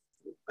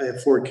 I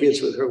had 4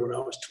 kids with her when I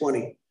was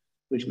 20,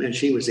 which meant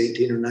she was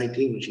 18 or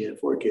 19 when she had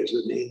 4 kids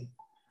with me.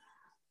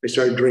 I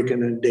started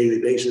drinking on a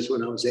daily basis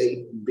when I was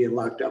 8 and being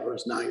locked up when I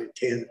was 9 and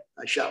 10.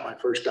 I shot my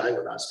first guy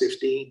when I was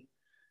 15.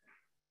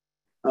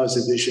 I was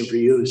a vision for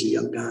you as a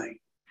young guy.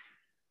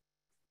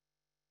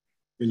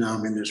 And now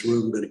I'm in this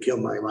room going to kill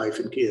my wife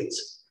and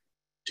kids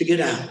to get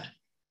out.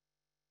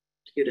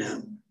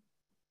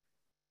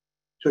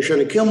 So should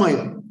I kill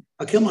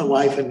I'll kill my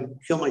wife and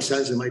kill my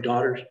sons and my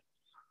daughters.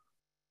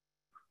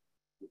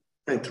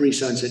 I had 3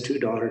 sons and 2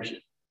 daughters.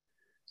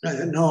 I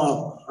said,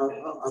 no,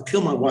 I'll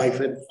kill my wife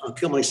and I'll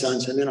kill my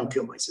sons and then I'll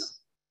kill myself.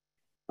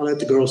 I'll let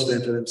the girls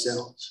fend for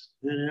themselves.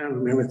 And I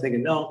remember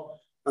thinking, no,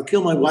 I'll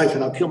kill my wife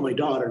and I'll kill my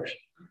daughters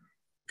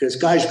because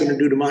Guy's going to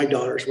do to my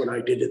daughters what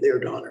I did to their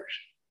daughters.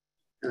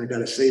 And I got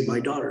to save my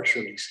daughters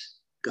from these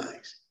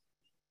guys.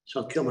 So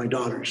I'll kill my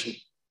daughters and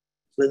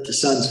let the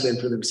sons fend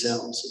for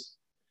themselves.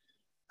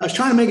 I was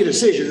trying to make a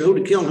decision who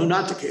to kill and who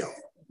not to kill.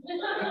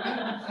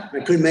 I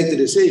couldn't make the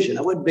decision.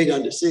 I wasn't big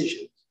on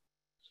decisions. I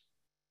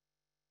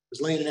was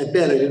laying in that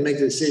bed. I didn't make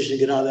the decision to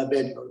get out of that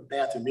bed and go to the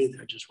bathroom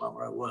either. I just went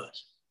where I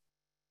was.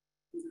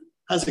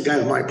 How's the guy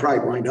with my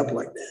pride wind up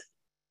like that?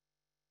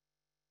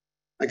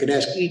 I could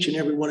ask each and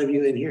every one of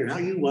you in here how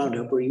you wound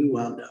up where you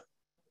wound up.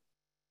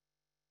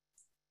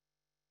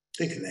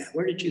 Think of that.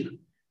 Where did you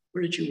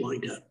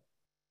wind up?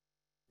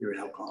 Your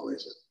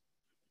alcoholism.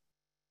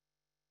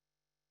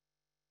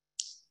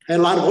 I had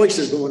a lot of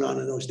voices going on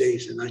in those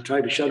days, and I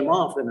tried to shut them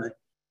off. And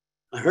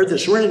I heard the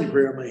serenity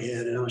prayer in my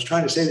head, and I was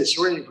trying to say the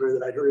serenity prayer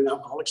that I'd heard in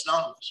Alcoholics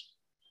Anonymous.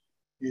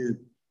 And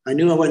I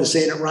knew I wasn't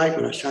saying it right,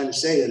 but I was trying to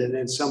say it. And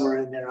then somewhere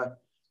in there,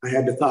 I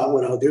had the thought,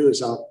 what I'll do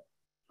is I'll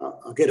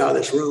get out of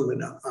this room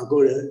and I'll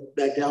go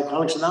back to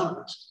Alcoholics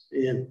Anonymous,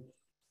 and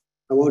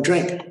I won't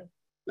drink.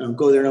 I'll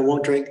go there and I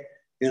won't drink,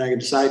 and I can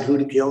decide who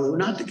to kill and who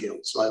not to kill.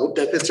 So I hope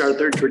that fits our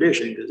 3rd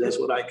tradition, because that's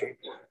what I came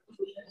for.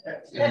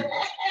 And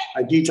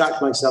I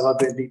detoxed myself. I've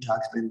been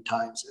detoxed many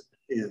times.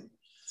 And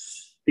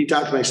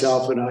detoxed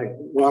myself, and I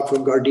walked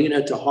from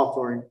Gardena to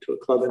Hawthorne, to a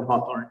club in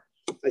Hawthorne.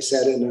 I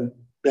sat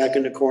back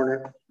in the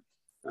corner.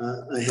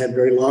 I had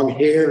very long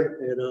hair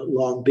and a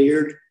long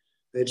beard.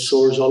 I had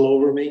sores all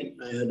over me.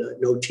 I had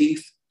no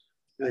teeth.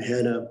 I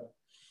had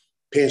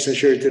pants and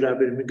shirts that I've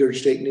been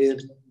regurgitating in,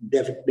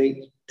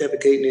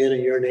 defecating in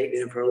and urinating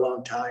in for a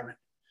long time.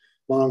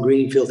 Long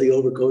green, filthy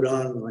overcoat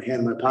on, my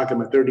hand in my pocket,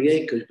 my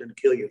 38, because you're going to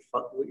kill your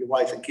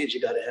wife and kids. You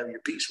got to have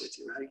your peace with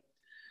you, right?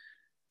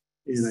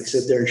 And I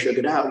sit there and shook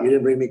it out. You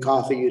didn't bring me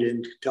coffee. You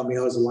didn't tell me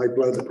I was the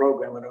lifeblood of the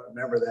program. I don't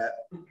remember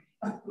that.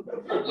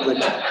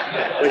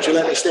 But you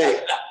let me stay.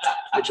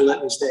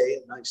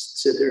 And I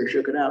sit there and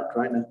shook it out,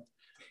 trying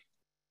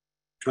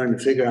to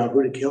figure out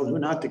who to kill and who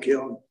not to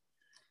kill.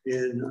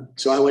 And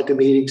so I went to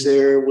meetings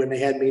there when they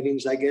had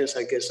meetings, I guess.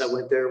 I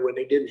went there when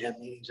they didn't have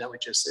meetings. I was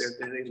just there.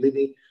 Then they'd leave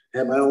me,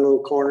 had my own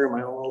little corner,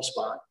 my own little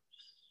spot.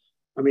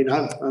 I mean,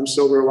 I'm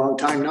sober a long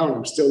time now, and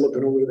I'm still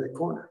looking over to that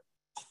corner.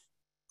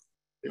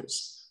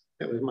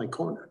 That was my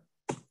corner.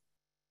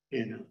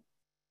 And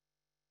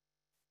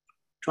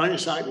trying to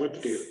decide what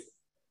to do.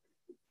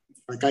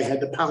 Like I had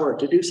the power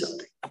to do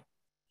something.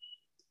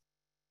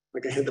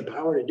 like I had the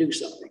power to do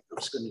something. I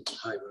was going to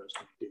decide what I was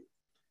going to do.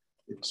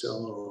 And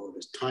so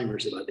this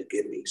timer's about to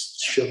get me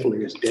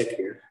shuffling his deck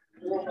here.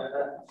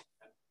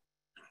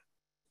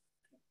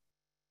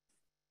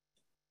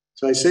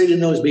 So I stayed in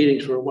those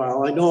meetings for a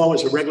while. I know I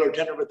was a regular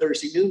attender of a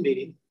Thursday noon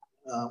meeting,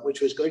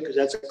 which was good because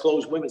that's a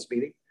closed women's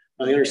meeting.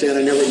 I understand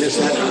I never missed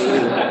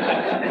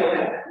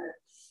that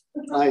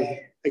meeting.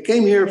 I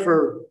came here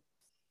to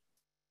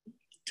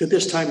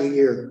this time of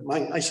year.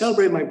 I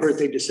celebrated my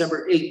birthday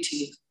December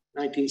 18th,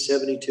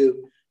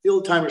 1972. The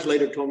old timers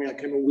later told me I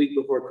came a week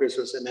before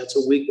Christmas, and that's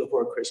a week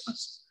before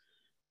Christmas.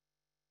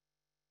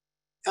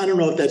 I don't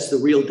know if that's the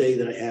real day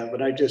that I have,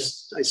 but I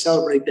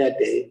celebrate that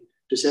day,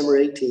 December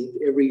 18th,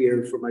 every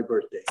year for my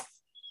birthday.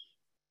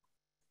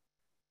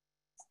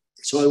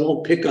 So I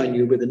won't pick on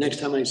you, but the next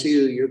time I see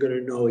you, you're going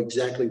to know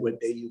exactly what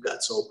day you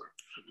got sober.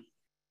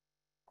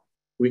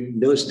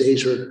 Those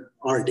days are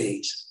our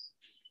days.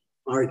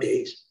 Our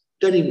days.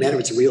 Doesn't even matter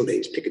if it's real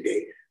days. Pick a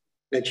day.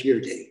 That's your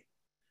day.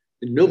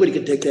 And nobody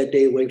can take that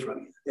day away from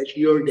you. That's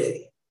your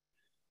day.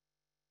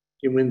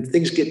 And when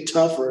things get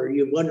tough or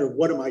you wonder,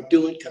 what am I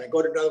doing? Can I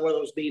go to another one of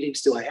those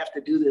meetings? Do I have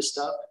to do this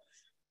stuff?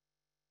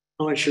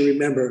 I want you to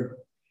remember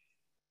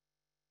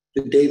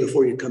the day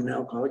before you come to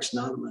Alcoholics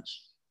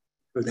Anonymous,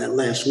 or that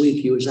last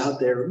week you was out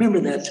there. Remember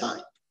that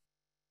time.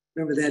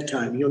 Remember that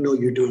time. You'll know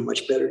you're doing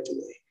much better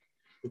today.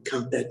 You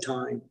count that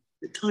time,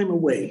 the time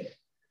away.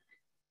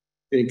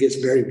 And it gets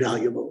very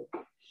valuable,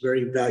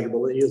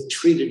 and you'll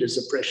treat it as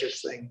a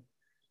precious thing.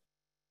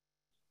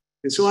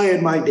 And so I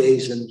had my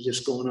days and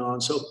just going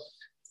on. So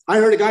I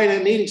heard a guy in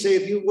that meeting say,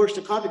 if you wash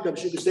the coffee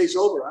cups, you can stay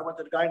sober. I went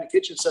to the guy in the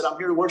kitchen and said, I'm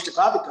here to wash the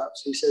coffee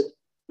cups. He said,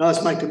 no,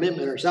 it's my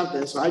commitment or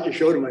something. So I just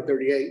showed him my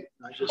 38.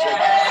 I just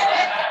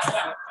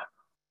said,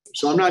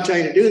 so I'm not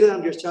telling you to do that.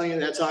 I'm just telling you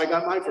that's how I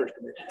got my first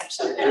commitment.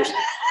 So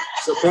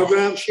it's a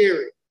program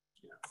sharing.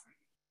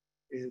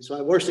 And so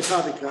I washed the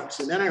coffee cups.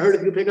 And then I heard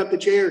if you pick up the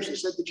chairs, he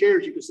said the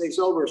chairs, you can stay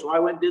sober. So I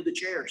went and did the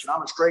chairs. And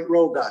I'm a straight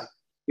row guy.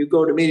 You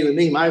go to meeting with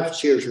me, my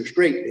chairs are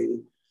straight,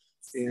 baby.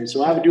 And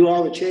so I would do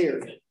all the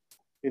chairs.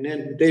 And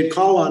then they'd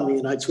call on me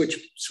and I'd switch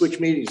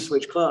meetings,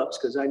 switch clubs,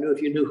 because I knew if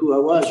you knew who I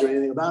was or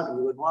anything about me,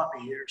 you wouldn't want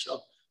me here.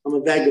 So I'm a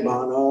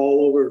vagabond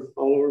all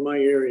over my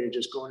area,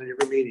 just going to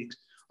different meetings,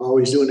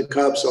 always doing the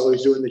cups,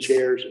 always doing the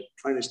chairs,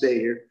 trying to stay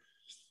here.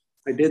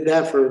 I did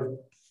that for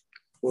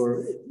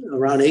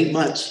around 8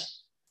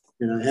 months.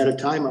 And I had a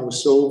time I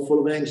was so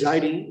full of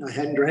anxiety. I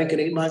hadn't drank in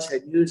 8 months,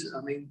 hadn't used it.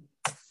 I mean,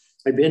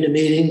 I've been to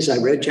meetings. I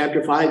read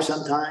chapter 5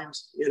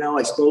 sometimes. You know,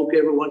 I spoke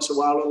every once in a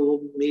while at a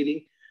little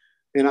meeting.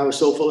 And I was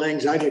so full of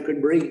anxiety, I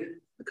couldn't breathe.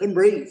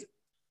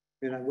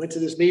 And I went to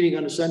this meeting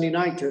on a Sunday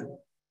night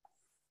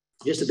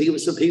just to be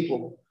with some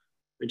people.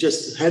 I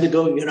just had to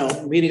go,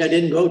 a meeting I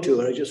didn't go to.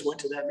 And I just went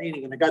to that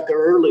meeting. And I got there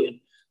early. And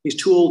these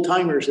 2 old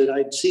timers that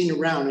I'd seen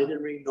around, I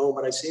didn't really know,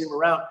 but I'd seen them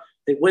around.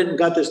 They went and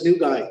got this new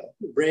guy,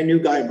 brand new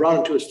guy, and brought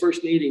him to his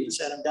first meeting and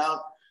sat him down.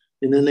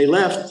 And then they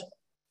left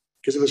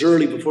because it was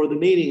early before the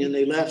meeting, and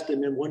they left.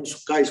 And then one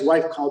guy's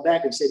wife called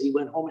back and said he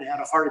went home and had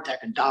a heart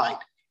attack and died.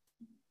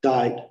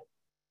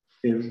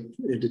 And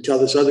to tell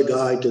this other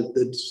guy to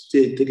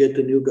get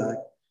the new guy.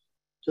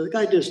 So the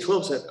guy did his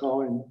 12-step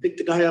call and picked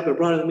the guy up and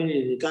brought him to the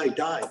meeting, and the guy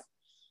died.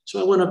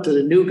 So I went up to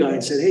the new guy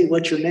and said, hey,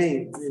 what's your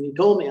name? And he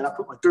told me, and I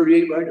put my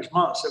 38 right in his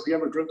mouth. So if you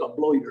ever drink, I'll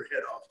blow your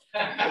head off.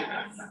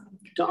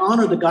 To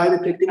honor the guy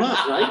that picked him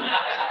up, right?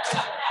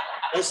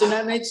 Doesn't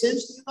that make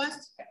sense to you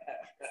guys?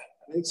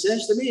 Made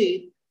sense to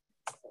me.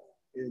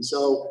 And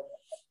so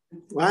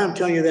why I'm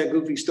telling you that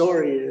goofy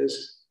story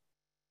is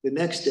the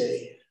next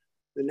day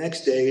I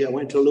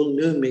went to a little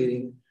noon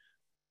meeting.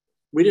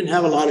 We didn't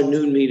have a lot of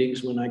noon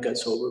meetings when I got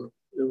sober.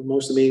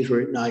 Most of the meetings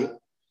were at night.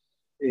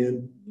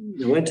 And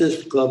I went to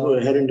this club where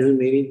I had a noon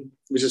meeting.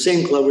 It was the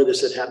same club where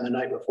this had happened the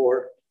night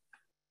before.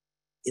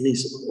 And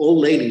these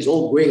old ladies,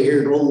 old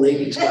gray-haired old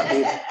ladies got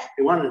me.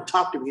 They wanted to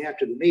talk to me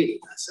after the meeting.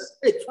 I said,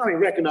 they finally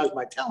recognized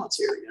my talents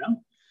here,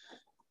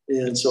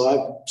 And so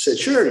I said,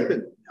 sure,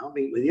 I'll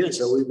meet with you. And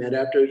so we met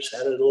after,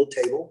 sat at a little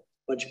table,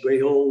 a bunch of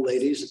gray old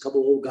ladies, a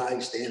couple of old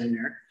guys standing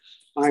there.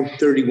 I'm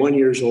 31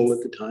 years old at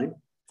the time,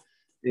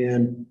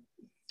 and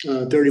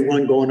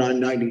 31 going on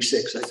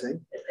 96, I think.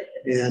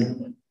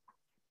 And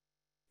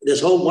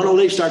one old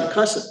lady started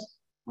cussing.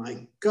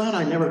 My God,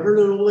 I never heard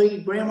an old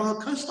lady grandma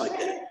cuss like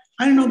that.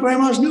 I didn't know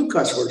grandmas knew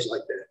cuss words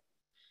like that.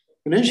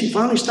 And then she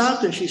finally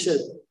stopped and she said,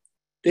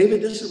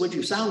 David, this is what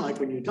you sound like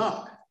when you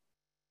talk.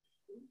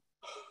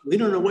 We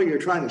don't know what you're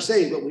trying to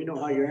say, but we know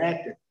how you're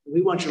acting.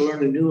 We want you to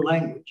learn a new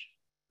language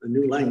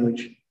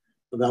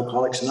of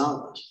Alcoholics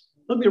Anonymous.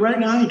 Look me right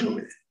now, he told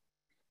me that.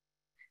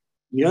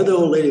 The other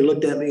old lady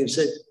looked at me and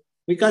said,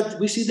 we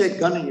see that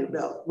gun in your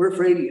belt. We're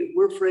afraid of you.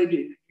 We're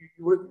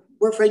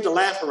afraid to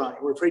laugh around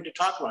you. We're afraid to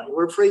talk around you.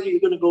 We're afraid you're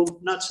going to go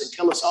nuts and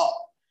kill us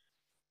all.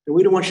 And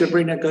we don't want you to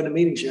bring that gun to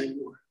meetings here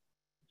anymore.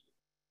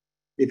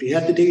 If you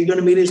have to take your gun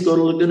to meetings, go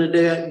to Laguna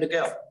de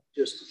Miguel.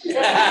 Just you'll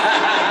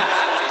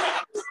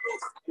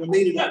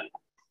meet it up.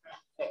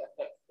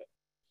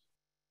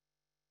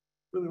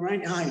 Look me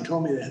right now, he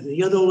told me that. And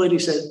the other old lady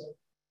said,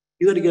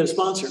 you got to get a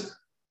sponsor.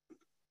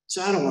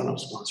 So I don't want no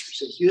sponsor. He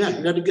says, yeah,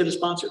 you got to get a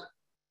sponsor.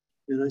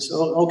 And I said,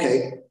 oh,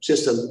 okay,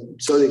 just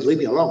so they leave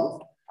me alone.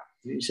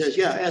 And he says,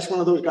 yeah, ask one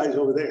of those guys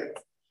over there.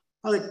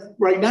 I'm like,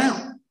 right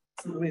now.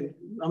 I mean,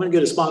 I'm going to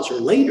get a sponsor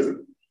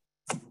later.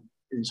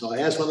 And so I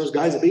asked one of those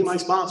guys to be my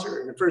sponsor.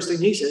 And the first thing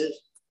he says,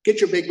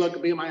 get your big book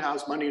and be in my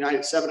house Monday night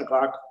at 7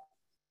 o'clock.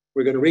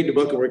 We're going to read the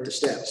book and work the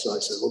steps. So I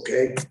said,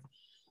 okay.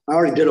 I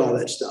already did all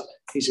that stuff.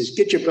 He says,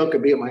 get your book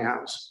and be at my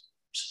house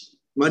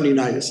Monday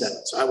night at 7.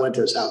 So I went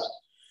to his house,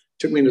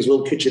 took me in his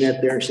little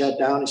kitchenette there and sat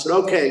down. He said,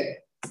 okay,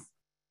 I'm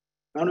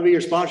going to be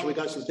your sponsor. We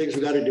got some things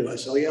we got to do. I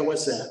said, oh, yeah,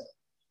 what's that?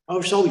 Oh,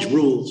 there's always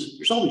rules.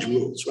 There's always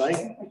rules,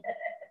 right?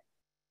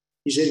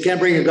 He said, you can't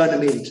bring your gun to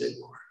meetings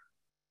anymore.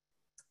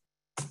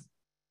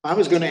 I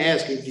was going to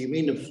ask him, do you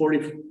mean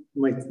the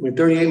my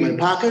 38 in my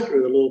pocket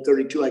or the little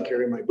 32 I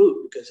carry in my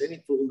boot? Because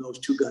any fool knows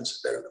 2 guns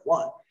is better than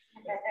 1.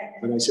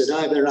 But I said,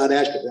 I better not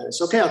ask you that.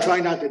 It's okay, I'll try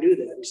not to do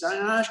that. He said,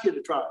 I'll ask you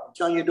to try. I'm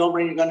telling you, don't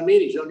bring your gun to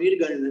meetings. You don't need a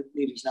gun in the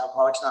meetings now,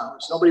 Alcoholics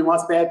Anonymous. Nobody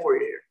wants bad for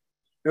you here.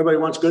 Everybody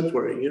wants good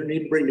for you. You don't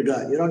need to bring the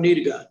gun. You don't need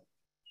a gun.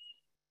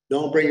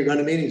 Don't bring your gun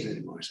to meetings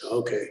anymore. I said,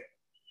 okay.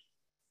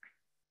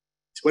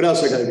 So what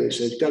else I got to do? He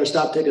said, you got to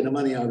stop taking the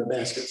money out of the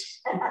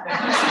baskets.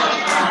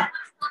 I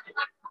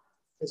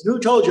said, who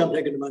told you I'm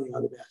taking the money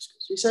out of the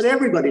baskets? He said,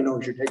 everybody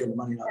knows you're taking the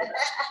money out of the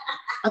baskets.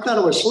 I thought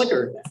it was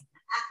slicker than that.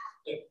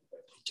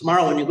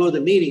 Tomorrow when you go to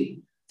the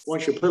meeting,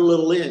 once you put a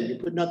little in, you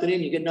put nothing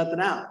in, you get nothing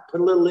out. Put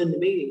a little in the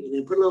meeting and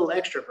then put a little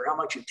extra for how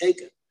much you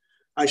take it.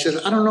 I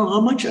said, I don't know how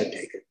much I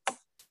take it.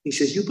 He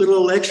says, you put a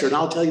little extra and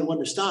I'll tell you when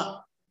to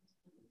stop.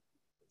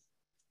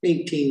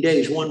 18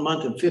 days, 1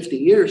 month, and 50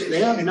 years.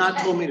 They have not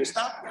told me to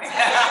stop.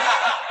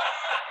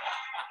 I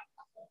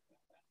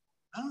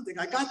don't think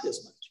I got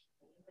this much.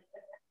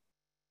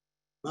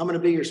 I'm going to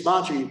be your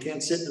sponsor. You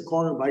can't sit in the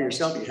corner by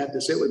yourself. You have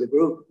to sit with a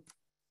group.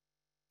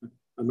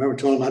 I remember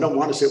telling him, I don't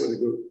want to sit with a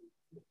group.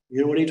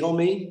 You know what he told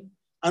me?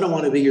 I don't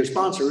want to be your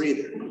sponsor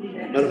either.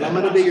 But if I'm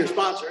going to be your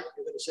sponsor,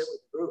 you're going to sit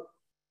with the group.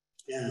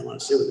 Yeah, I want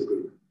to sit with the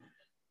group.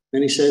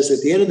 Then he says,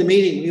 at the end of the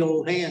meeting, we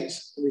hold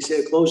hands and we say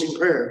a closing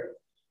prayer.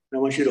 And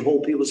I want you to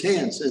hold people's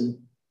hands. And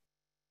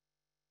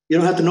you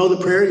don't have to know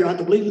the prayer. You don't have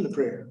to believe in the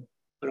prayer.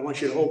 But I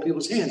want you to hold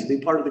people's hands and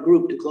be part of the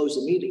group to close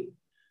the meeting.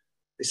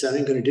 I said, I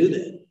ain't going to do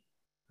that.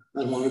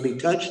 I don't want to be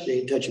touched. They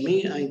ain't touching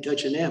me. I ain't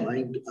touching them.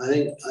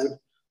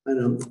 I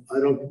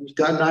don't,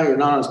 God and I are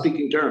not on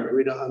speaking terms.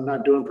 I'm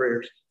not doing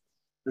prayers.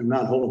 I'm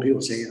not holding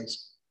people's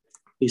hands.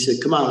 He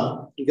said, come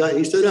on. He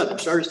stood up. He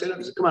started standing up.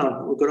 He said, come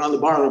on, we'll go down to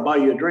the bar and I'll buy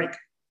you a drink.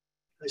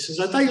 I says,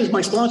 I thought you was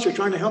my sponsor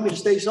trying to help me to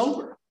stay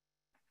sober.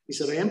 He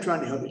said, I am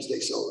trying to help you to stay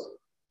sober.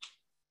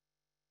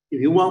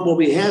 If you want what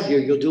we have here,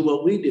 you'll do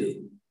what we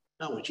do,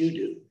 not what you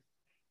do.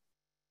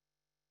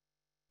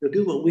 You'll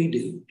do what we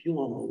do if you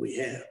want what we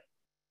have.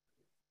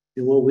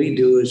 And what we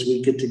do is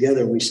we get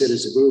together and we sit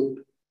as a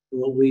group.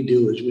 And what we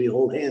do is we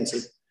hold hands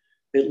and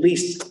at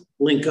least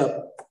link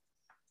up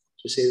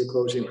to say the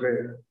closing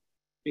prayer.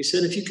 He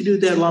said, if you could do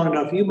that long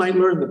enough, you might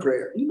learn the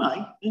prayer. You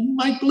might, and you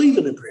might believe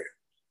in the prayer.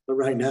 But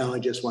right now, I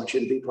just want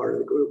you to be part of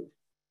the group.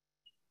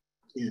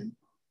 And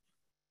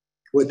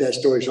what that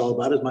story is all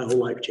about is my whole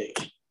life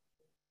changed.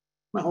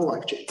 My whole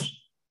life changed.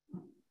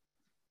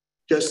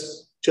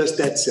 Just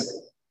that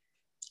simple.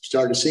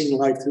 Started seeing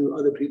life through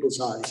other people's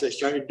eyes. I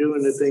started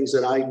doing the things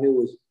that I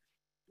knew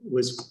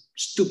was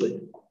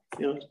stupid.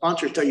 You know,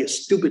 sponsors tell you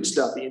stupid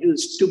stuff, and you do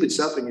stupid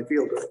stuff and you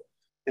feel good.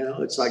 You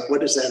know, it's like,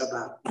 what is that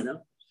about? You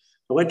know,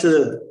 I went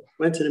to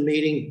the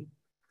meeting.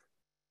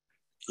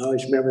 I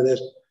always remember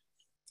this.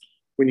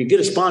 When you get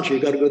a sponsor, you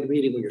got to go to the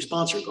meeting where your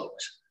sponsor goes.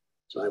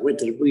 So I went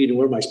to the meeting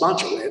where my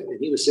sponsor went, and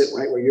he was sitting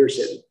right where you're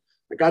sitting.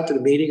 I got to the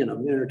meeting, and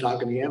I'm there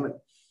talking to him, and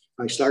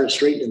I started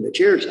straightening the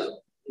chairs up.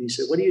 And he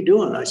said, what are you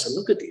doing? I said,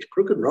 look at these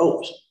crooked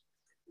rows.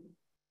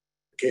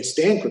 I can't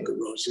stand crooked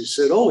rows. He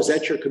said, oh, is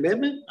that your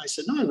commitment? I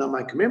said, no, not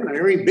my commitment. I've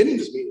never even been in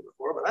this meeting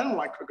before, but I don't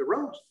like crooked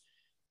rows.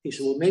 He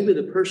said, well, maybe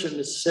the person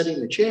that's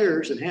setting the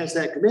chairs and has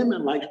that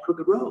commitment likes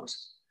crooked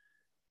rows.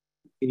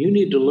 And you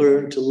need to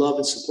learn to love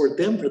and support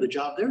them for the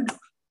job they're doing.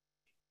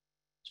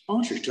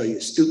 Sponsors tell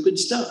you stupid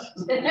stuff.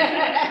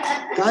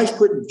 Guys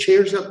putting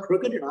chairs up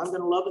crooked and I'm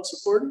going to love and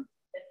support them.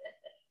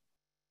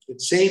 The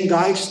same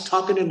guys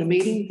talking in the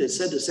meeting that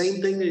said the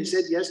same thing that he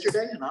said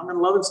yesterday and I'm going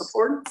to love and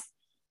support him.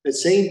 The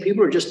same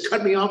people are just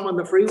cutting me off on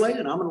the freeway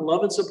and I'm going to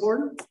love and support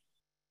them.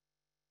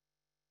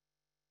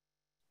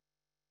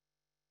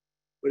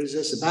 What is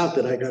this about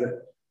that I got to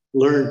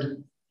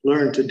learn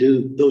to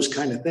do those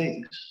kind of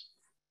things?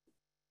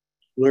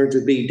 Learn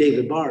to be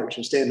David Barge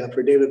and stand up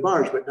for David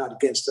Barge, but not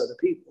against other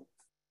people.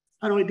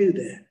 How do I do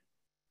that?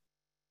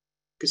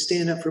 I could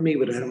stand up for me,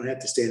 but I don't have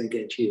to stand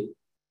against you.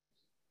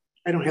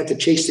 I don't have to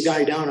chase the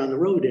guy down on the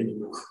road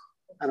anymore.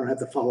 I don't have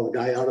to follow the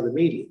guy out of the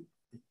meeting.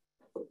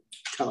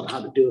 Tell him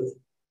how to do it.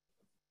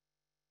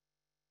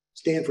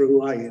 Stand for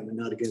who I am and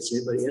not against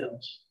anybody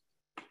else.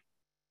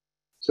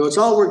 So it's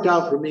all worked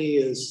out for me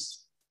as,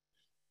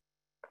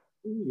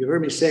 you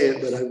heard me say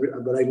it, but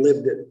I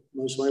lived it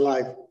most of my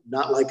life,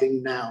 not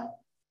liking now.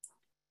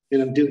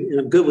 And I'm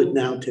good with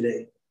now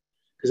today.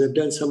 because I've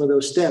done some of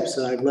those steps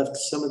and I've left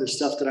some of the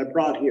stuff that I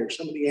brought here,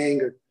 some of the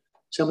anger,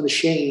 some of the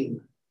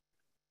shame,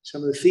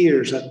 some of the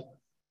fears.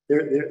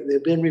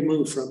 They've been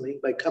removed from me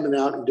by coming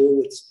out and doing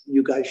what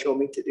you guys show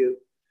me to do.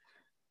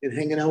 And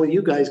hanging out with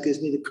you guys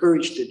gives me the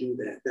courage to do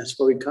that. That's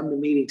why we come to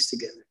meetings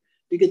together.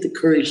 You get the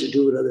courage to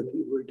do what other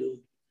people are doing.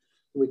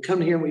 And we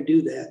come here and we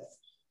do that.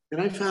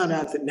 And I found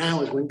out that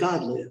now is when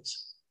God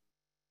lives.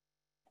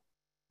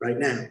 Right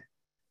now.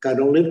 God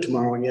don't live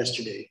tomorrow and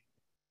yesterday.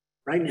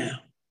 Right now.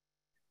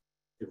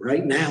 And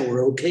right now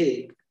we're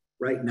okay.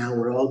 Right now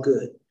we're all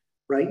good.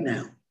 Right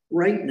now.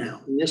 Right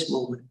now. In this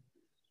moment.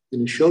 I'm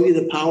going to show you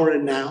the power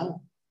of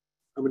now.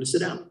 I'm going to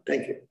sit down.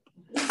 Thank you.